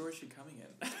 Like, which door is she coming in?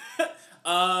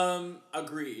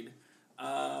 Agreed.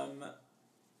 The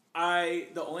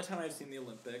only time I've seen the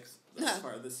Olympics thus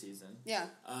far this season. Yeah.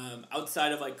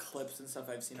 Outside of like clips and stuff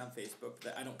I've seen on Facebook,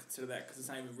 that I don't consider that because it's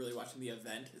not even really watching the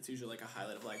event. It's usually like a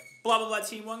highlight of like blah blah blah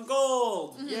team won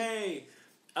gold, yay.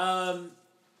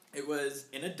 It was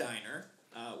in a diner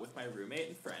with my roommate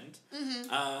and friend.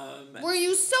 Mm-hmm. Were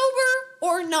you sober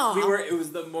or not? We were. It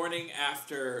was the morning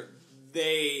after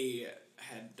they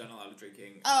had done a lot of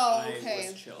drinking. Oh, okay.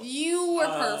 I was chill. You were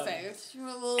perfect. You were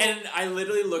a little... And I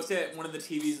literally looked at one of the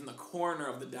TVs in the corner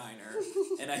of the diner,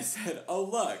 and I said, oh,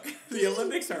 look, the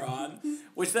Olympics are on.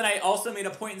 Which then I also made a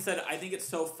point and said, I think it's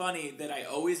so funny that I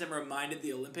always am reminded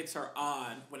the Olympics are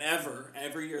on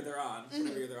every year they're on,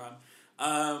 whenever year they're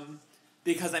on.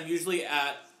 Because I'm usually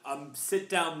at a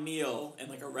sit-down meal in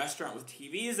like a restaurant with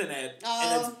TVs in it,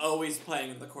 and it's always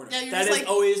playing in the corner. Yeah, that is like,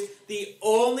 always the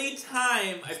only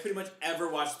time I've pretty much ever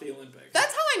watched the Olympics.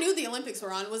 That's how I knew the Olympics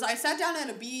were on, was I sat down at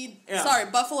a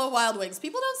Buffalo Wild Wings.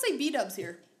 People don't say B-dubs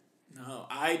here. No,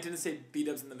 I didn't say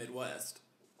B-dubs in the Midwest.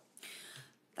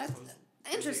 That's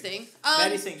interesting.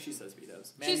 Maddie's saying she says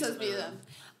B-dubs. She says B-dubs.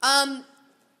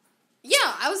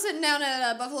 Yeah, I was sitting down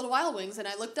at Buffalo Wild Wings, and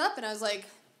I looked up, and I was like...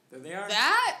 There they are.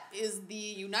 That is the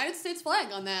United States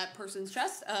flag on that person's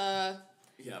chest.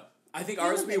 Yep. I think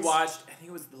ours we watched, I think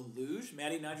it was the luge.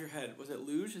 Maddie, nod your head. Was it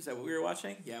luge? Is that what we were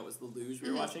watching? Yeah, it was the luge we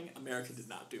were watching. America did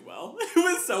not do well. It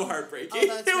was so heartbreaking.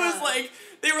 Oh, was like,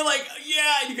 they were like,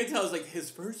 yeah, and you could tell it was like his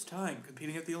first time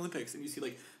competing at the Olympics. And you see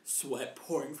like sweat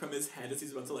pouring from his head as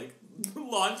he's about to like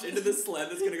launch into the sled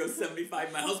that's going to go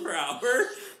 75 miles per hour.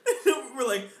 We're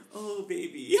like, oh,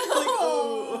 baby. Like,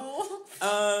 oh.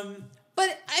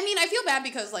 But, I mean, I feel bad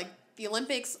because, like, the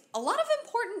Olympics, a lot of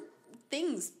important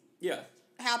things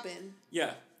happen.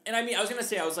 Yeah. And, I mean, I was going to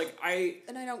say,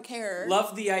 and I don't care.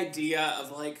 Love the idea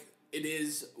of, like, it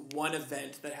is one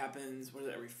event that happens, what is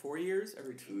it, every 4 years?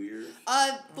 Every 2 years?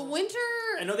 The winter...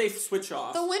 I know they switch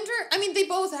off. The winter... I mean, they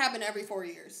both happen every 4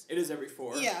 years. It is every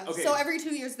 4? Yeah. Okay. So every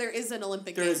 2 years there is an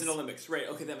Olympic Games. There is an Olympics, right.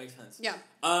 Okay, that makes sense. Yeah.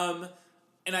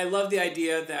 And I love the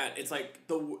idea that it's like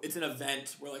it's an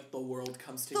event where like the world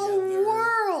comes together. The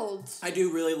world. I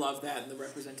do really love that and the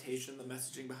representation, the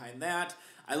messaging behind that.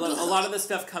 I love a lot of the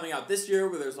stuff coming out this year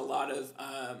where there's a lot of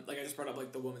like I just brought up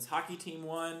like the women's hockey team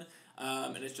won,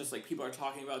 and it's just like people are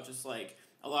talking about just like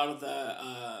a lot of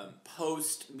the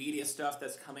post media stuff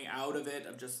that's coming out of it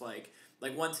of just like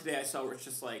one today I saw where it's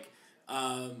just like.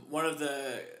 One of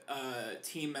the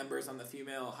team members on the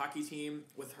female hockey team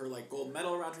with her like gold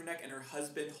medal around her neck and her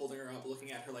husband holding her up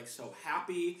looking at her like so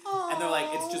happy. Aww. And they're like,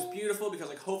 it's just beautiful because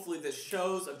like hopefully this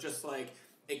shows of just like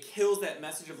it kills that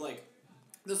message of, like,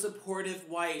 the supportive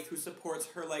wife who supports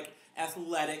her, like,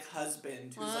 athletic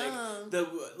husband who's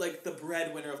the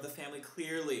breadwinner of the family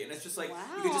clearly, and it's just like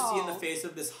you could just see in the face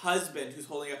of this husband who's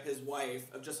holding up his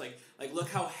wife of just like look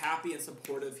how happy and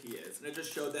supportive he is, and it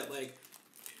just showed that like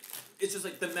it's just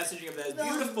like the messaging of that is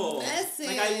beautiful.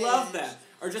 Like I love that.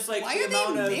 Or just like why are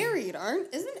they married?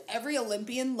 Isn't every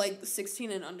Olympian like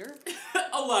 16 and under?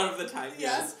 A lot of the time,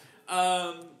 yes.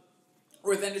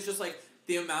 Or then it's just like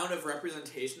the amount of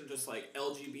representation of just like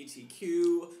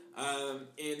LGBTQ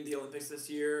in the Olympics this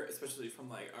year, especially from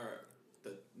like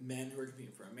the men who are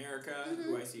competing for America,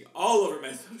 who I see all over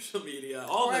my social media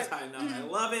all the time now, and I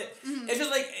love it. It's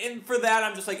just like, and for that,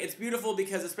 I'm just like, it's beautiful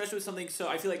because especially with something so,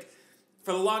 I feel like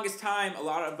for the longest time, a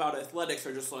lot about athletics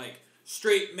are just like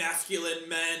straight masculine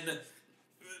men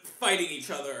fighting each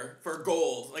other for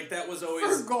gold. Like that was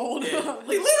always for gold. Like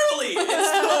literally. And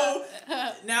so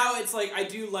now it's like I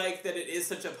do like that it is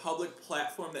such a public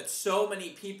platform that so many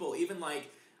people, even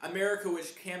like America,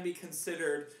 which can be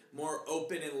considered more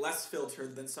open and less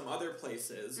filtered than some other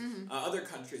places, other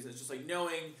countries, and it's just like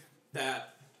knowing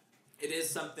that it is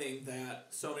something that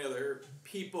so many other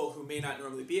people who may not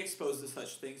normally be exposed to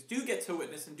such things do get to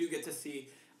witness and do get to see.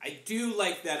 I do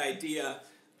like that idea,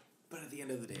 but at the end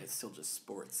of the day, it's still just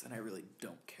sports, and I really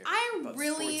don't care about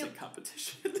sports and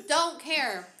competition. Don't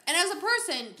care. And as a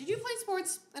person, did you play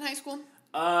sports in high school?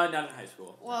 Not in high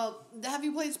school. Well, have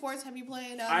you played sports? Have you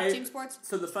played team sports?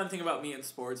 So the fun thing about me in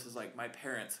sports is like my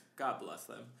parents, God bless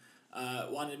them,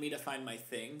 wanted me to find my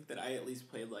thing that I at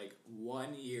least played like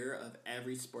 1 year of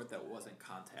every sport that wasn't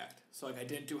contact. So like I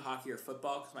didn't do hockey or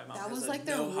football because my mom has like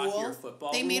no hockey or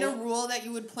football. They made a rule that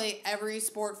you would play every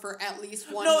sport for at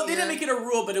least 1 year. No, they didn't make it a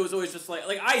rule, but it was always just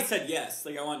like I said yes,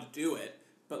 like I wanted to do it,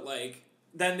 but like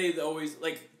then they'd always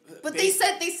like. But they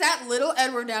sat little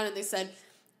Edward down and they said,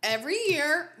 every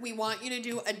year we want you to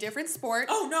do a different sport.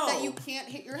 Oh no! That you can't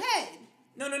hit your head.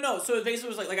 No. So it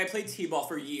basically was like I played t-ball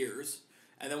for years.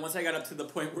 And then once I got up to the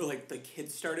point where, like, the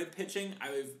kids started pitching,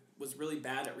 I was really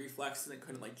bad at reflexes and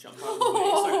couldn't, like, jump out of the way.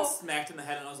 So I got smacked in the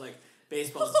head, and I was like,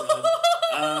 baseball's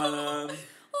done.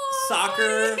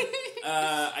 Soccer,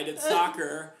 I did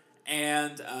soccer,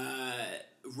 and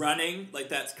running, like,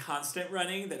 that's constant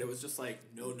running, that it was just, like,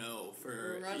 no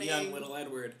for young little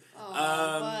Edward.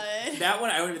 That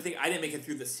one, I don't even think, I didn't make it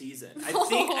through the season. I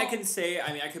think I can say,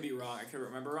 I mean, I could be wrong, I could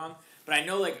remember wrong, but I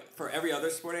know, like, for every other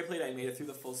sport I played, I made it through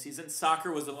the full season.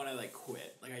 Soccer was the one I, like,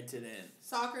 quit. Like, I didn't.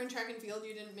 Soccer and track and field,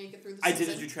 you didn't make it through the season? I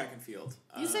didn't do track and field.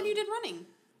 You said you did running.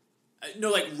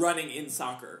 No, like, running in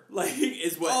soccer, like,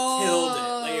 is what killed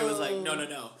it. Like, it was like,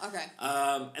 no. Okay.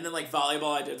 And then, like,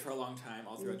 volleyball I did for a long time,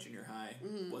 all throughout junior high.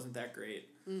 Wasn't that great.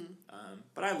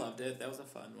 But I loved it. That was a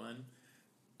fun one.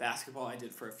 Basketball I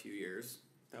did for a few years.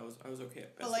 I was okay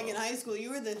at basketball. But, like, in high school,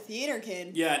 you were the theater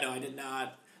kid. Yeah, no, I did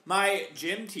not. My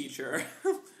gym teacher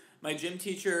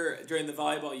during the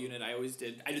volleyball unit,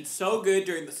 I did so good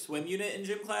during the swim unit in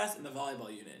gym class and the volleyball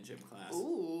unit in gym class.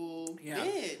 Ooh, yeah.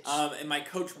 Bitch. And my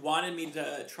coach wanted me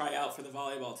to try out for the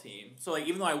volleyball team. So, like,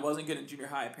 even though I wasn't good in junior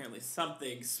high, apparently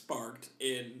something sparked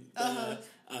in the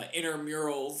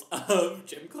intramurals of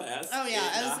gym class. Oh,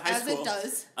 yeah, as it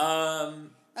does.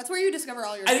 That's where you discover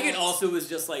all your I think it also was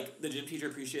just, like, the gym teacher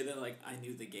appreciated that, like, I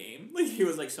knew the game. Like, he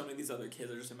was like, so many of these other kids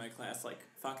are just in my class, like,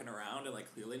 fucking around and,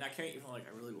 like, clearly not caring, even though, like,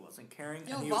 I really wasn't caring.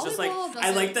 And he was just like,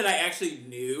 I like that I actually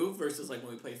knew versus, like,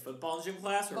 when we played football in gym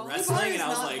class or wrestling, and I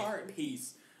was like, hard.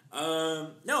 Peace.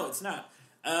 No, it's not.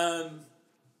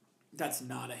 That's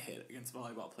not a hit against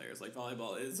volleyball players. Like,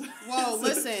 volleyball is... Whoa,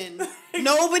 listen.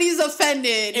 Nobody's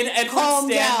offended. In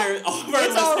Edward's standard, all of our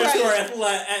listeners who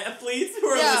are athletes who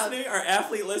are listening, our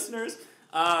athlete listeners...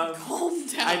 calm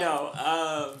down. I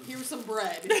know. Here's some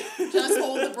bread. Just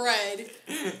hold the bread.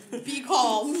 Be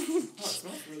calm. Oh, it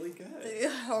smells really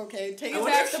good. Okay, take it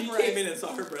back. She came in and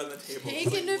saw her bread on the table.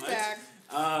 Taking it back.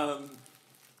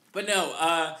 But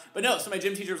no. So my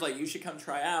gym teacher was like, "You should come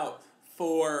try out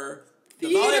for the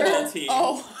volleyball team."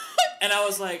 Oh. And I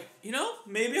was like,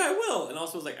 maybe I will. And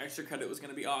also was like, extra credit was going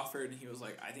to be offered. And he was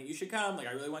like, I think you should come. Like,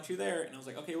 I really want you there. And I was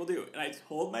like, okay, we'll do it. And I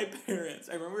told my parents.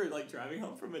 I remember, like, driving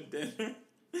home from a dinner.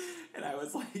 And I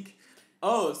was like,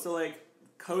 oh, so, like,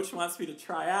 coach wants me to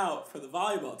try out for the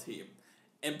volleyball team.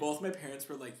 And both my parents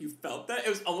were like, you felt that? It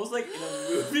was almost like in a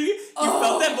movie. You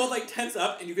felt that both, like, tense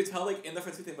up. And you could tell, like, in the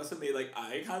front seat, they must have made, like,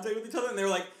 eye contact with each other. And they were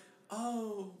like,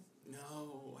 oh,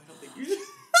 no, I don't think you should.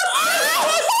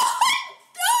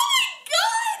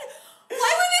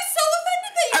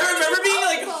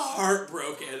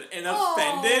 Heartbroken and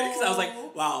offended because I was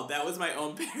like, wow, that was my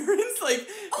own parents, like,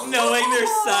 knowing their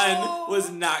son was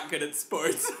not good at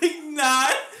sports. Like,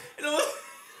 not. And I was,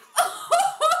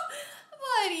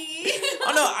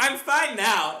 no, I'm fine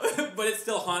now, but it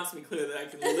still haunts me clearly that I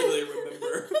can literally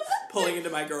remember pulling into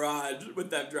my garage with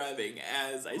them driving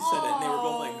as I said it, and they were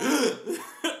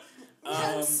both like,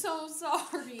 I'm so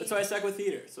sorry. But so I stuck with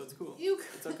theater, so it's cool.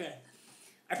 It's okay.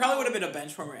 I probably would have been a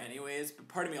bench warmer anyways, but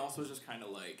part of me also was just kind of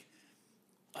like,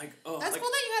 oh. That's cool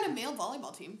that you had a male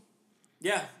volleyball team.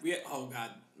 Yeah, oh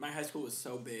god, my high school was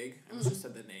so big. I just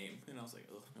said the name, and I was like,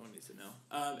 oh, no one needs to know.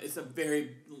 It's a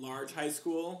very large high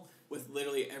school with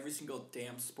literally every single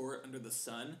damn sport under the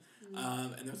sun,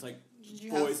 and there's like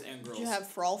boys and girls. Did you have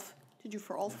frolf? Did you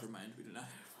frolf? Never mind, we did not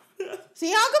have.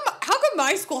 See, how come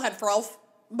my school had frolf,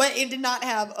 but it did not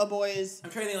have a boys? I'm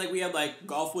trying to think, like, we had, like,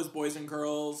 golf was boys and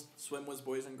girls, swim was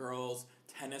boys and girls,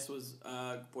 tennis was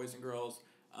boys and girls,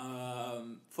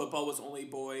 football was only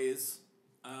boys,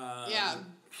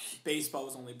 baseball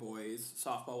was only boys,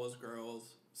 softball was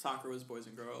girls, soccer was boys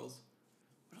and girls.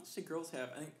 What else did girls have?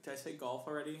 Did I say golf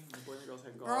already? Boys and girls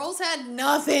had golf. Girls had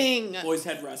nothing. Boys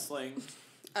had wrestling.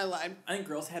 I lied. I think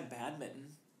girls had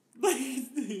badminton.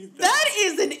 That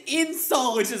is an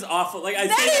insult. Which is awful. Like,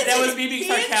 that was me being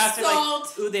sarcastic.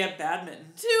 Like, ooh, they have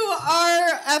badminton. To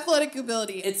our athletic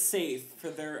ability. It's safe for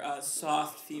their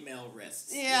soft female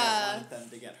wrists. Yeah. You don't want them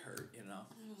to get hurt, you know.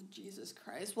 Oh, Jesus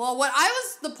Christ. Well,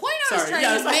 the point I was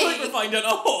trying to make. We're falling down a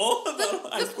hole.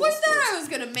 The point that I was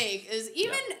going to make is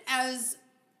even as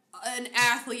an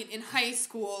athlete in high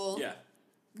school. Yeah.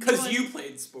 Because you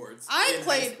played sports. I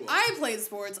played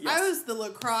sports. Yes. I was the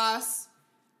lacrosse.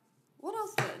 What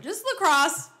else did I? Just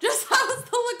lacrosse. I was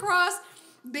the lacrosse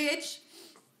bitch.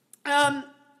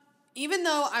 Even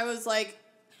though I was like,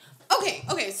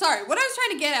 okay, sorry. What I was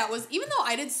trying to get at was, even though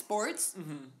I did sports,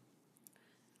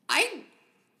 I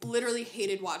literally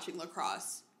hated watching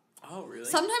lacrosse. Oh, really?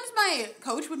 Sometimes my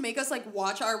coach would make us, like,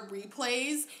 watch our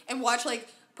replays and watch, like,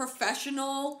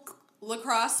 professional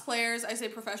lacrosse players. I say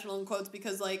professional in quotes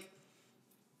because, like,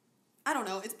 I don't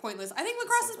know. It's pointless. I think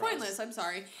lacrosse is pointless. I'm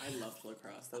sorry. I loved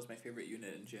lacrosse. That was my favorite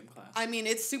unit in gym class. I mean,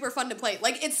 it's super fun to play.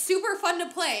 Like, it's super fun to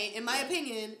play, in my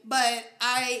opinion, but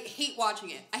I hate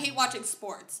watching it. I hate watching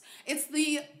sports. It's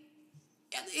like,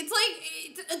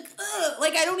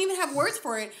 I don't even have words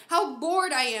for it. How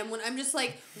bored I am when I'm just,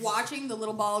 like, watching the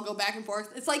little ball go back and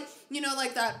forth. It's like, you know,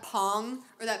 like that pong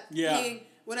or that ping,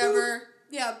 whatever. Boop.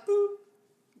 Yeah, boop.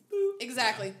 Boop.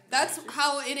 Exactly. Yeah, that's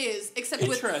how it is, except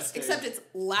it's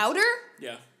louder.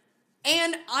 Yeah.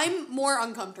 And I'm more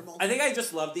uncomfortable. I think I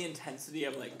just love the intensity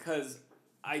of, like, because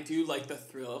I do like the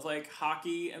thrill of, like,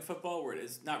 hockey and football, where it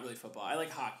is not really football. I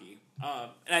like hockey.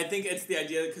 And I think it's the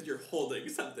idea because you're holding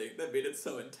something that made it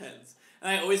so intense.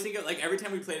 And I always think of, like, every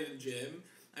time we played it in gym,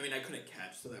 I mean, I couldn't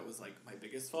catch, so that was, like, my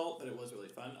biggest fault, but it was really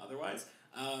fun otherwise.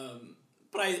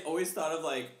 But I always thought of,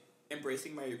 like,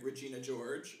 embracing my Regina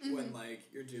George when, like,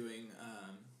 you're doing,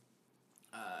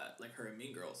 like, her in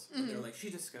Mean Girls. And they're like, she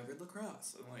discovered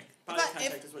lacrosse. I'm like, body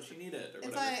contact is what she needed, or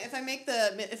whatever. If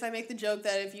I make the joke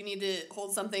that if you need to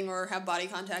hold something or have body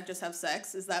contact, just have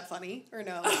sex, is that funny or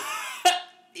no?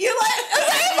 You like? Is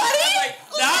that funny? Like,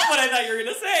 not what I thought you were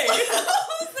gonna say.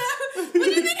 What do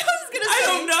you think I was gonna say? I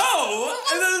don't know.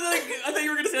 And then, like, I thought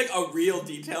you were gonna say, like, a real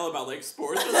detail about, like,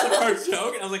 sports or some part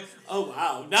joke, and I was like, oh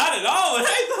wow, not at all what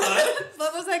I thought.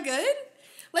 But was that good?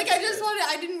 Like, I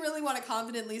didn't really want to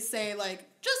confidently say, like,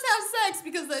 just have sex,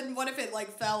 because then what if it,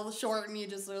 like, fell short and you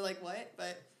just were like, what?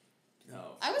 But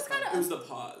no. I was kind of... It was the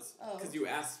pause. Because you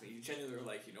asked me. You genuinely were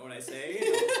like, you know what I say? And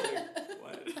I was like,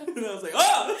 what? And I was like,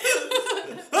 oh!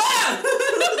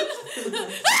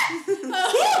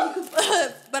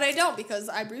 But I don't, because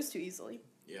I bruise too easily.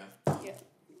 Yeah. Yeah.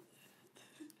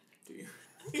 Do you?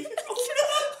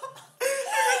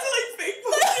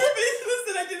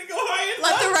 I didn't go high enough.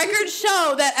 Let the record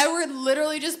show that Edward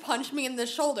literally just punched me in the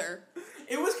shoulder.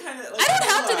 It was kind of like... I don't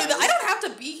have to do that. I don't have to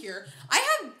be here. I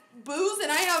have booze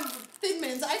and I have Thin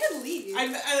Mints. I can leave. I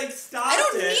like, stopped I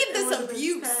don't need this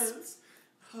abuse.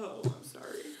 Oh, I'm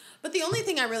sorry. But the only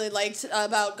thing I really liked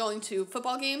about going to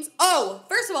football games... Oh,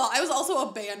 first of all, I was also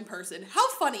a band person. How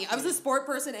funny. I was a sport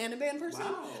person and a band person.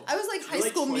 Wow. I was like High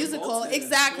School Musical.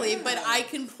 Exactly. Yeah. But I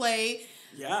can play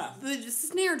the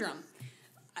snare drum.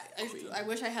 I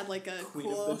wish I had like a Queen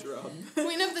cool... of the drum.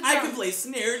 Queen of the drum. I could play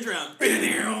snare drum.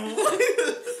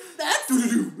 That's...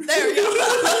 There we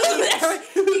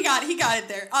go. He got it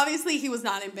there. Obviously, he was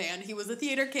not in band. He was a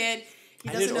theater kid.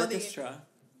 I did orchestra.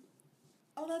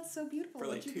 Oh, that's so beautiful. For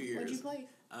like 2 years. What'd you play?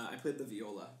 I played the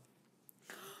viola.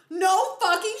 No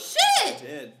fucking shit! I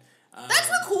did. That's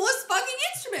the coolest fucking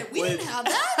instrument. We didn't have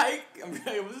that. I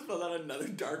almost fell down another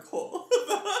dark hole.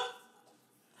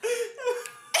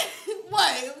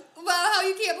 What? About how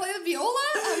you can't play the viola?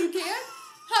 How you can't?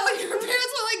 How your parents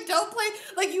were like, don't play.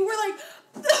 Like, you were like,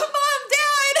 Mom,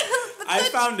 Dad, I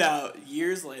found out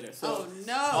years later. So oh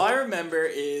no! All I remember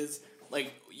is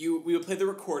like we would play the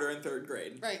recorder in 3rd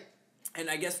grade. Right. And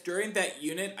I guess during that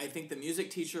unit, I think the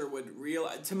music teacher would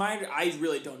realize, I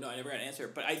really don't know, I never got an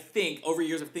answer, but I think, over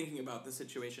years of thinking about the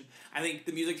situation, I think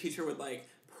the music teacher would, like,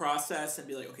 process and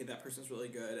be like, okay, that person's really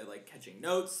good at, like, catching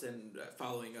notes and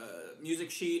following a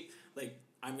music sheet, like,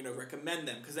 I'm going to recommend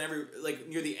them, because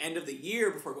near the end of the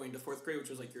year, before going to 4th grade, which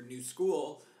was, like, your new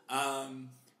school,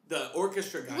 the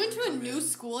orchestra guy. You went to a new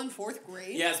school in 4th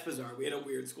grade? Yeah, it's bizarre. We had a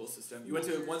weird school system. You went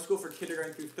to one school for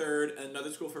kindergarten through 3rd, another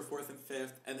school for 4th and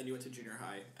 5th, and then you went to junior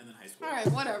high, and then high school. All right,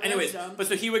 whatever. Anyways, but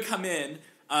so he would come in,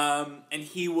 and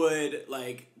he would,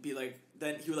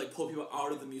 then he would, pull people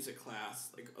out of the music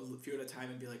class, a few at a time,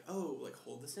 and be like, oh,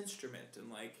 hold this instrument,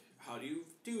 and, how do you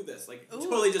do this? Ooh,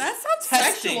 totally just that sounds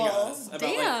testing sexual. us about,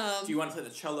 Damn. do you want to play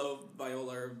the cello,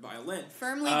 viola, or violin?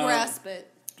 Firmly grasp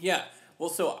it. Yeah. Well,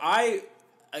 so I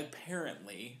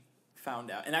apparently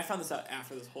found out, and I found this out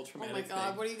after this whole traumatic thing. Oh my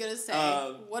god, what are you going to say?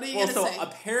 What are you going to say? Well, so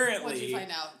apparently, what did you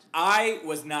find out? I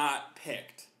was not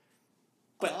picked.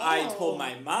 But I told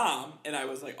my mom, and I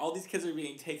was like, all these kids are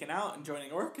being taken out and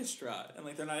joining orchestra, and,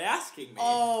 they're not asking me.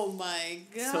 Oh, my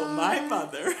God. So my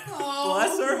mother,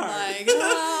 bless her heart, my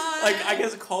God. I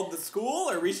guess called the school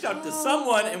or reached out to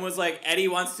someone and was like, Eddie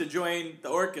wants to join the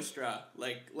orchestra.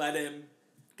 Let him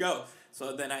go.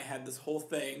 So then I had this whole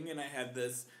thing, and I had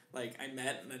this, I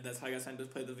met, and that's how I got signed to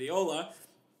play the viola.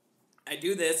 I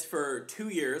do this for 2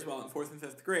 years while in 4th and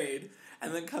 5th grade,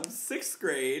 and then comes 6th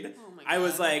grade, I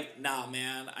was like, nah,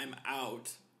 man, I'm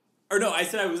out. Or no, I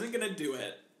said I wasn't going to do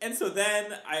it. And so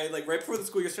then I, right before the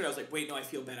school year started, I was like, wait, no, I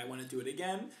feel bad, I want to do it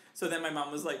again. So then my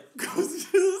mom was like, goes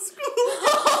to the school.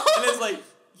 And it's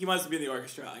he wants to be in the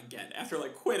orchestra again, after,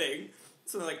 quitting.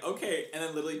 So they're like, okay. And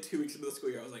then literally 2 weeks into the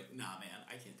school year, I was like, nah, man,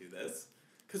 I can't do this.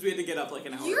 Because we had to get up,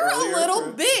 an hour You're earlier. You're a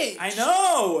little bitch. I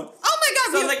know. Oh,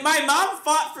 my God. So, my mom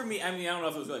fought for me. I mean, I don't know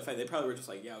if it was really fight. They probably were just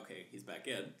yeah, okay, he's back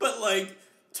in. But,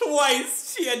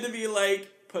 twice she had to be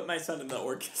put my son in the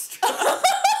orchestra.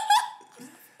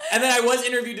 And then I was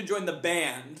interviewed to join the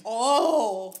band.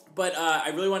 Oh. But I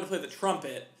really wanted to play the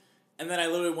trumpet. And then I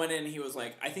literally went in and he was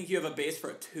like, I think you have a bass for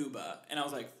a tuba. And I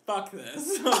was like, fuck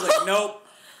this. I was like, nope.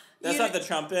 That's not the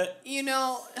trumpet. You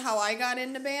know how I got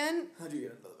into band? How'd you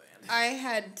get into the band? I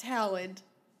had talent.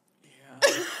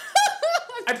 Yeah.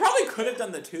 I probably could have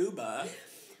done the tuba.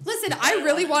 Listen, I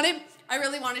really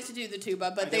wanted to do the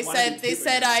tuba, but they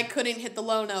said I couldn't hit the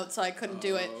low note, so I couldn't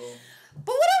do it.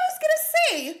 But what I was gonna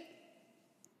say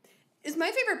is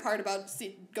my favorite part about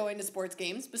going to sports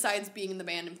games, besides being in the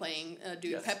band and playing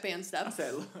pep band stuff.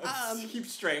 Keep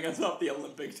straying us off the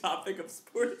Olympic topic of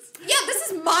sports. Yeah, this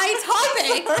is my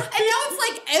topic, and now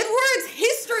it's Edward's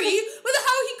history with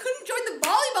how he couldn't join the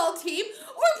volleyball team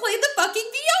or play the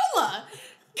fucking viola.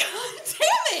 God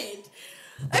damn it!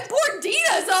 And poor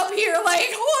Dina's up here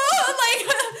whoa,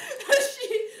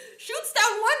 she shoots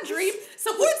down one dream,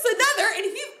 supports another, and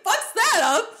he fucks that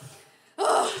up.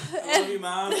 I love you,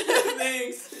 Mom.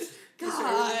 Thanks.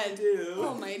 God.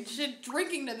 Oh my shit,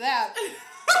 drinking to that.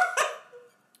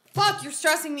 Fuck, you're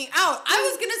stressing me out. I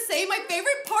was gonna say my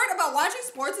favorite part about watching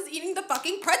sports is eating the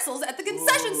fucking pretzels at the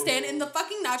concession stand and the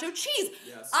fucking nacho cheese.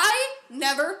 Yes. I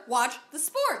never watch the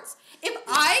sports. If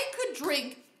I could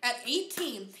drink at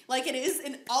 18, like it is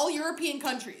in all European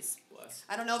countries. Bless.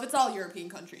 I don't know if it's all European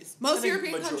countries. Most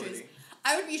European countries.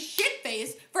 I would be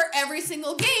shit-faced for every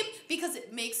single game because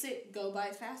it makes it go by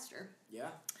faster. Yeah.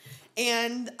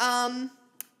 And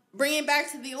bringing it back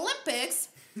to the Olympics,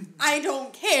 I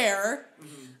don't care.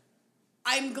 Mm-hmm.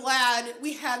 I'm glad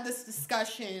we had this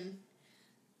discussion.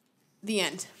 The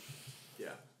end. Yeah.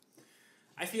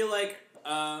 I feel like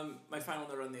my final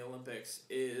note on the Olympics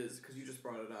is, because you just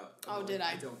brought it up. Oh, did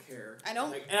I? I don't care. I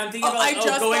don't. And I'm thinking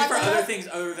about going for other things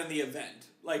other than the event.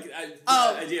 The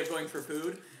idea of going for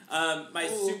food.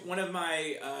 One of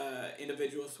my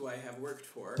individuals who I have worked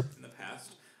for in the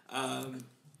past,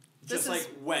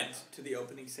 went to the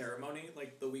opening ceremony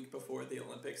the week before the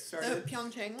Olympics started. The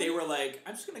Pyeongchang one? They were like,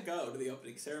 I'm just gonna go to the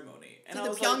opening ceremony. And to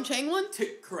the Pyeongchang one?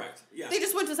 Correct. Yeah. They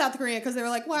just went to South Korea because they were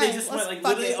like, why? They just went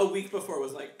literally a week before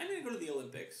was like, I'm gonna go to the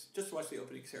Olympics just to watch the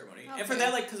opening ceremony. Okay. And for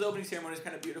that because the opening ceremony is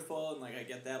kind of beautiful and I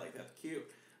get that that's cute.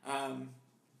 And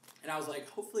I was like,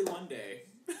 hopefully one day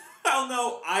I'll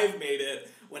know I've made it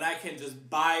when I can just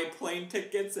buy plane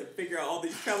tickets and figure out all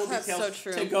these travel details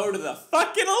to go to the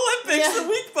fucking Olympics the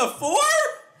week before?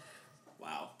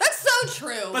 Wow. That's so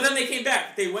true. But then they came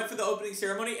back. They went for the opening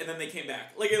ceremony and then they came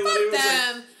back. It literally was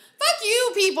them. Fuck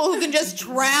you people who can just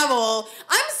travel.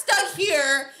 I'm stuck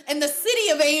here in the city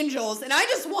of angels and I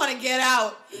just want to get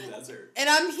out. The desert. And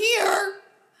I'm here.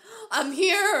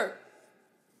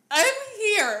 I'm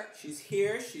here. She's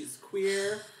here. She's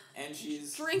queer. And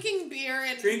she's... Drinking beer.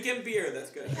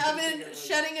 That's good.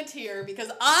 Shedding a tear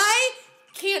because I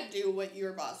can't do what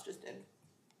your boss just did.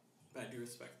 But I do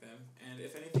respect them. And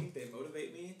if anything, they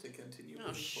motivate me to continue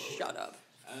moving forward. Shut up.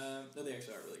 No, they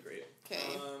actually are really great.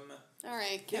 Okay. All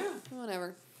right. Yeah.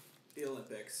 Whatever. The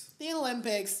Olympics.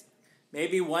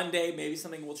 Maybe one day, maybe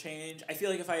something will change. I feel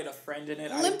like if I had a friend in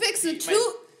it, Olympics,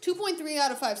 2.3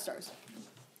 out of 5 stars.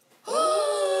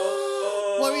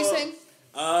 What were you saying?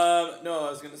 No, I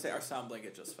was gonna say our sound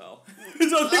blanket just fell.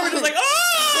 So they were just like,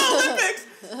 oh, Olympics!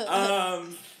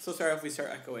 So sorry if we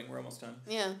start echoing. We're almost done.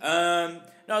 Yeah.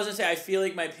 No, I was gonna say I feel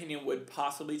like my opinion would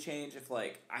possibly change if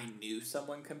like I knew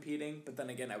someone competing, but then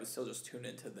again, I would still just tune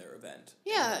into their event.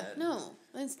 Yeah. No,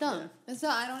 it's dumb. Yeah. It's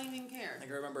not. I don't even care. Like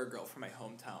I remember a girl from my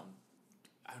hometown.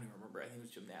 I don't even remember. I think it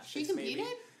was gymnastics. She competed?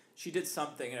 Maybe. She did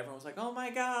something, and everyone was like, "Oh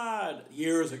my god!"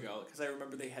 Years ago, because I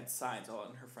remember they had signs all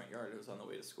in her front yard. It was on the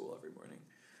way to school every morning.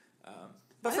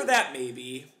 But for that,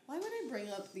 maybe. Why would I bring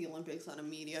up the Olympics on a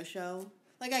media show?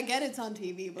 Like, I get it's on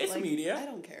TV, but it's media. I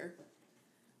don't care.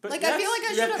 But like, I feel like I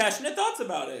should have... You have passionate thoughts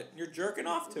about it. You're jerking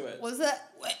off to it. Was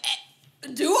that...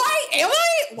 Do I? Am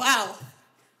I? Wow,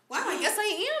 I guess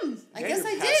I am. I guess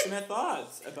I did. Passionate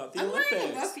thoughts about the Olympics. I'm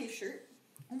wearing a Buffy shirt.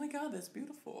 Oh my god, that's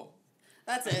beautiful.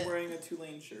 I'm wearing a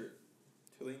Tulane shirt.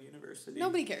 Tulane University.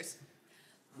 Nobody cares.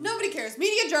 Nobody cares.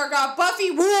 Media jerk off. Buffy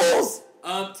rules!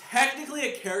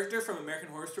 Technically a character from American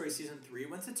Horror Story Season 3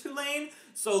 went to Tulane,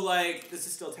 so, like, this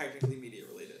is still technically media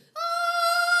related.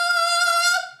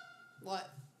 What?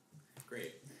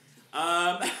 Great.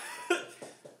 Let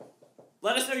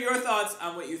us know your thoughts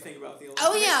on what you think about the Olympics.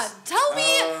 Oh, yeah. Tell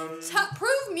me,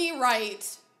 prove me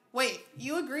right. Wait,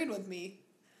 you agreed with me.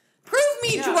 Prove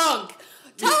me drunk.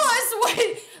 Tell us what...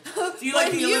 Do you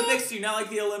like the Olympics? Do you not like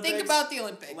the Olympics? Think about the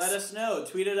Olympics. Let us know.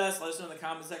 Tweet at us. Let us know in the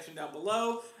comment section down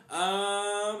below.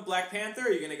 Black Panther,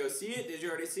 are you going to go see it? Did you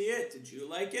already see it? Did you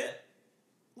like it?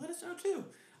 Let us know too.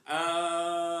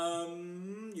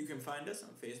 You can find us on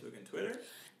Facebook and Twitter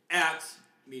at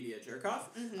Media Jerkoff.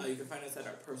 Mm-hmm. You can find us at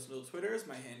our personal Twitters.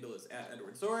 My handle is at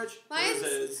Edward Zorich.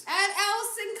 Mine's at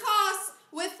Allison Koss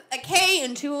with a K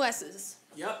and 2 S's.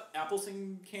 Yep,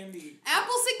 Appleson Candy.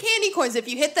 Appleson Candy Cords. If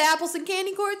you hit the Appleson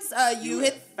Candy Cords, you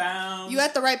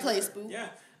at the right place, boo. Yeah.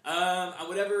 On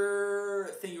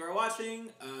whatever thing you are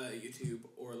watching, YouTube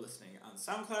or listening on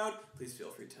SoundCloud, please feel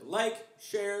free to like,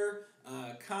 share,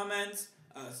 comment,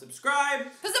 subscribe.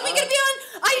 Because then we can be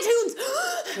on iTunes.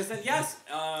 Because then, yes,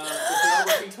 we are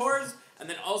working towards, and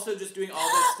then also just doing all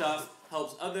that stuff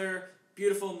helps other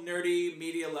beautiful, nerdy,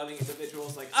 media-loving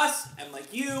individuals like us and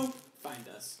like you find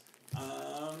us.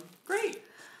 Great.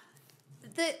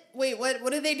 Wait, what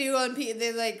do they do on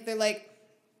They're like,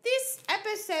 this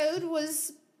episode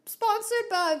was sponsored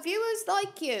by viewers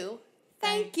like you.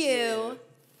 Thank you.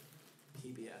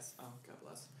 PBS. Oh, God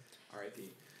bless.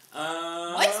 R.I.P.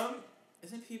 What?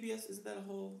 Isn't that a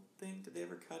whole thing? Did they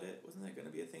ever cut it? Wasn't that going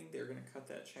to be a thing? They were going to cut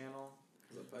that channel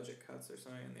because of budget cuts or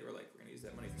something, and they were like, we're going to use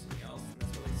that money for something else, and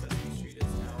that's what like Sesame Street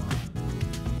is now on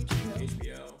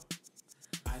HBO.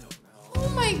 I don't know. Oh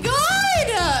my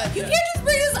god! You can't just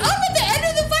bring this up at the end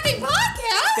of the fucking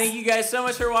podcast! Thank you guys so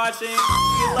much for watching.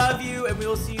 We love you, and we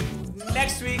will see you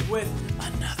next week with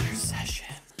another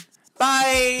session.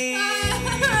 Bye!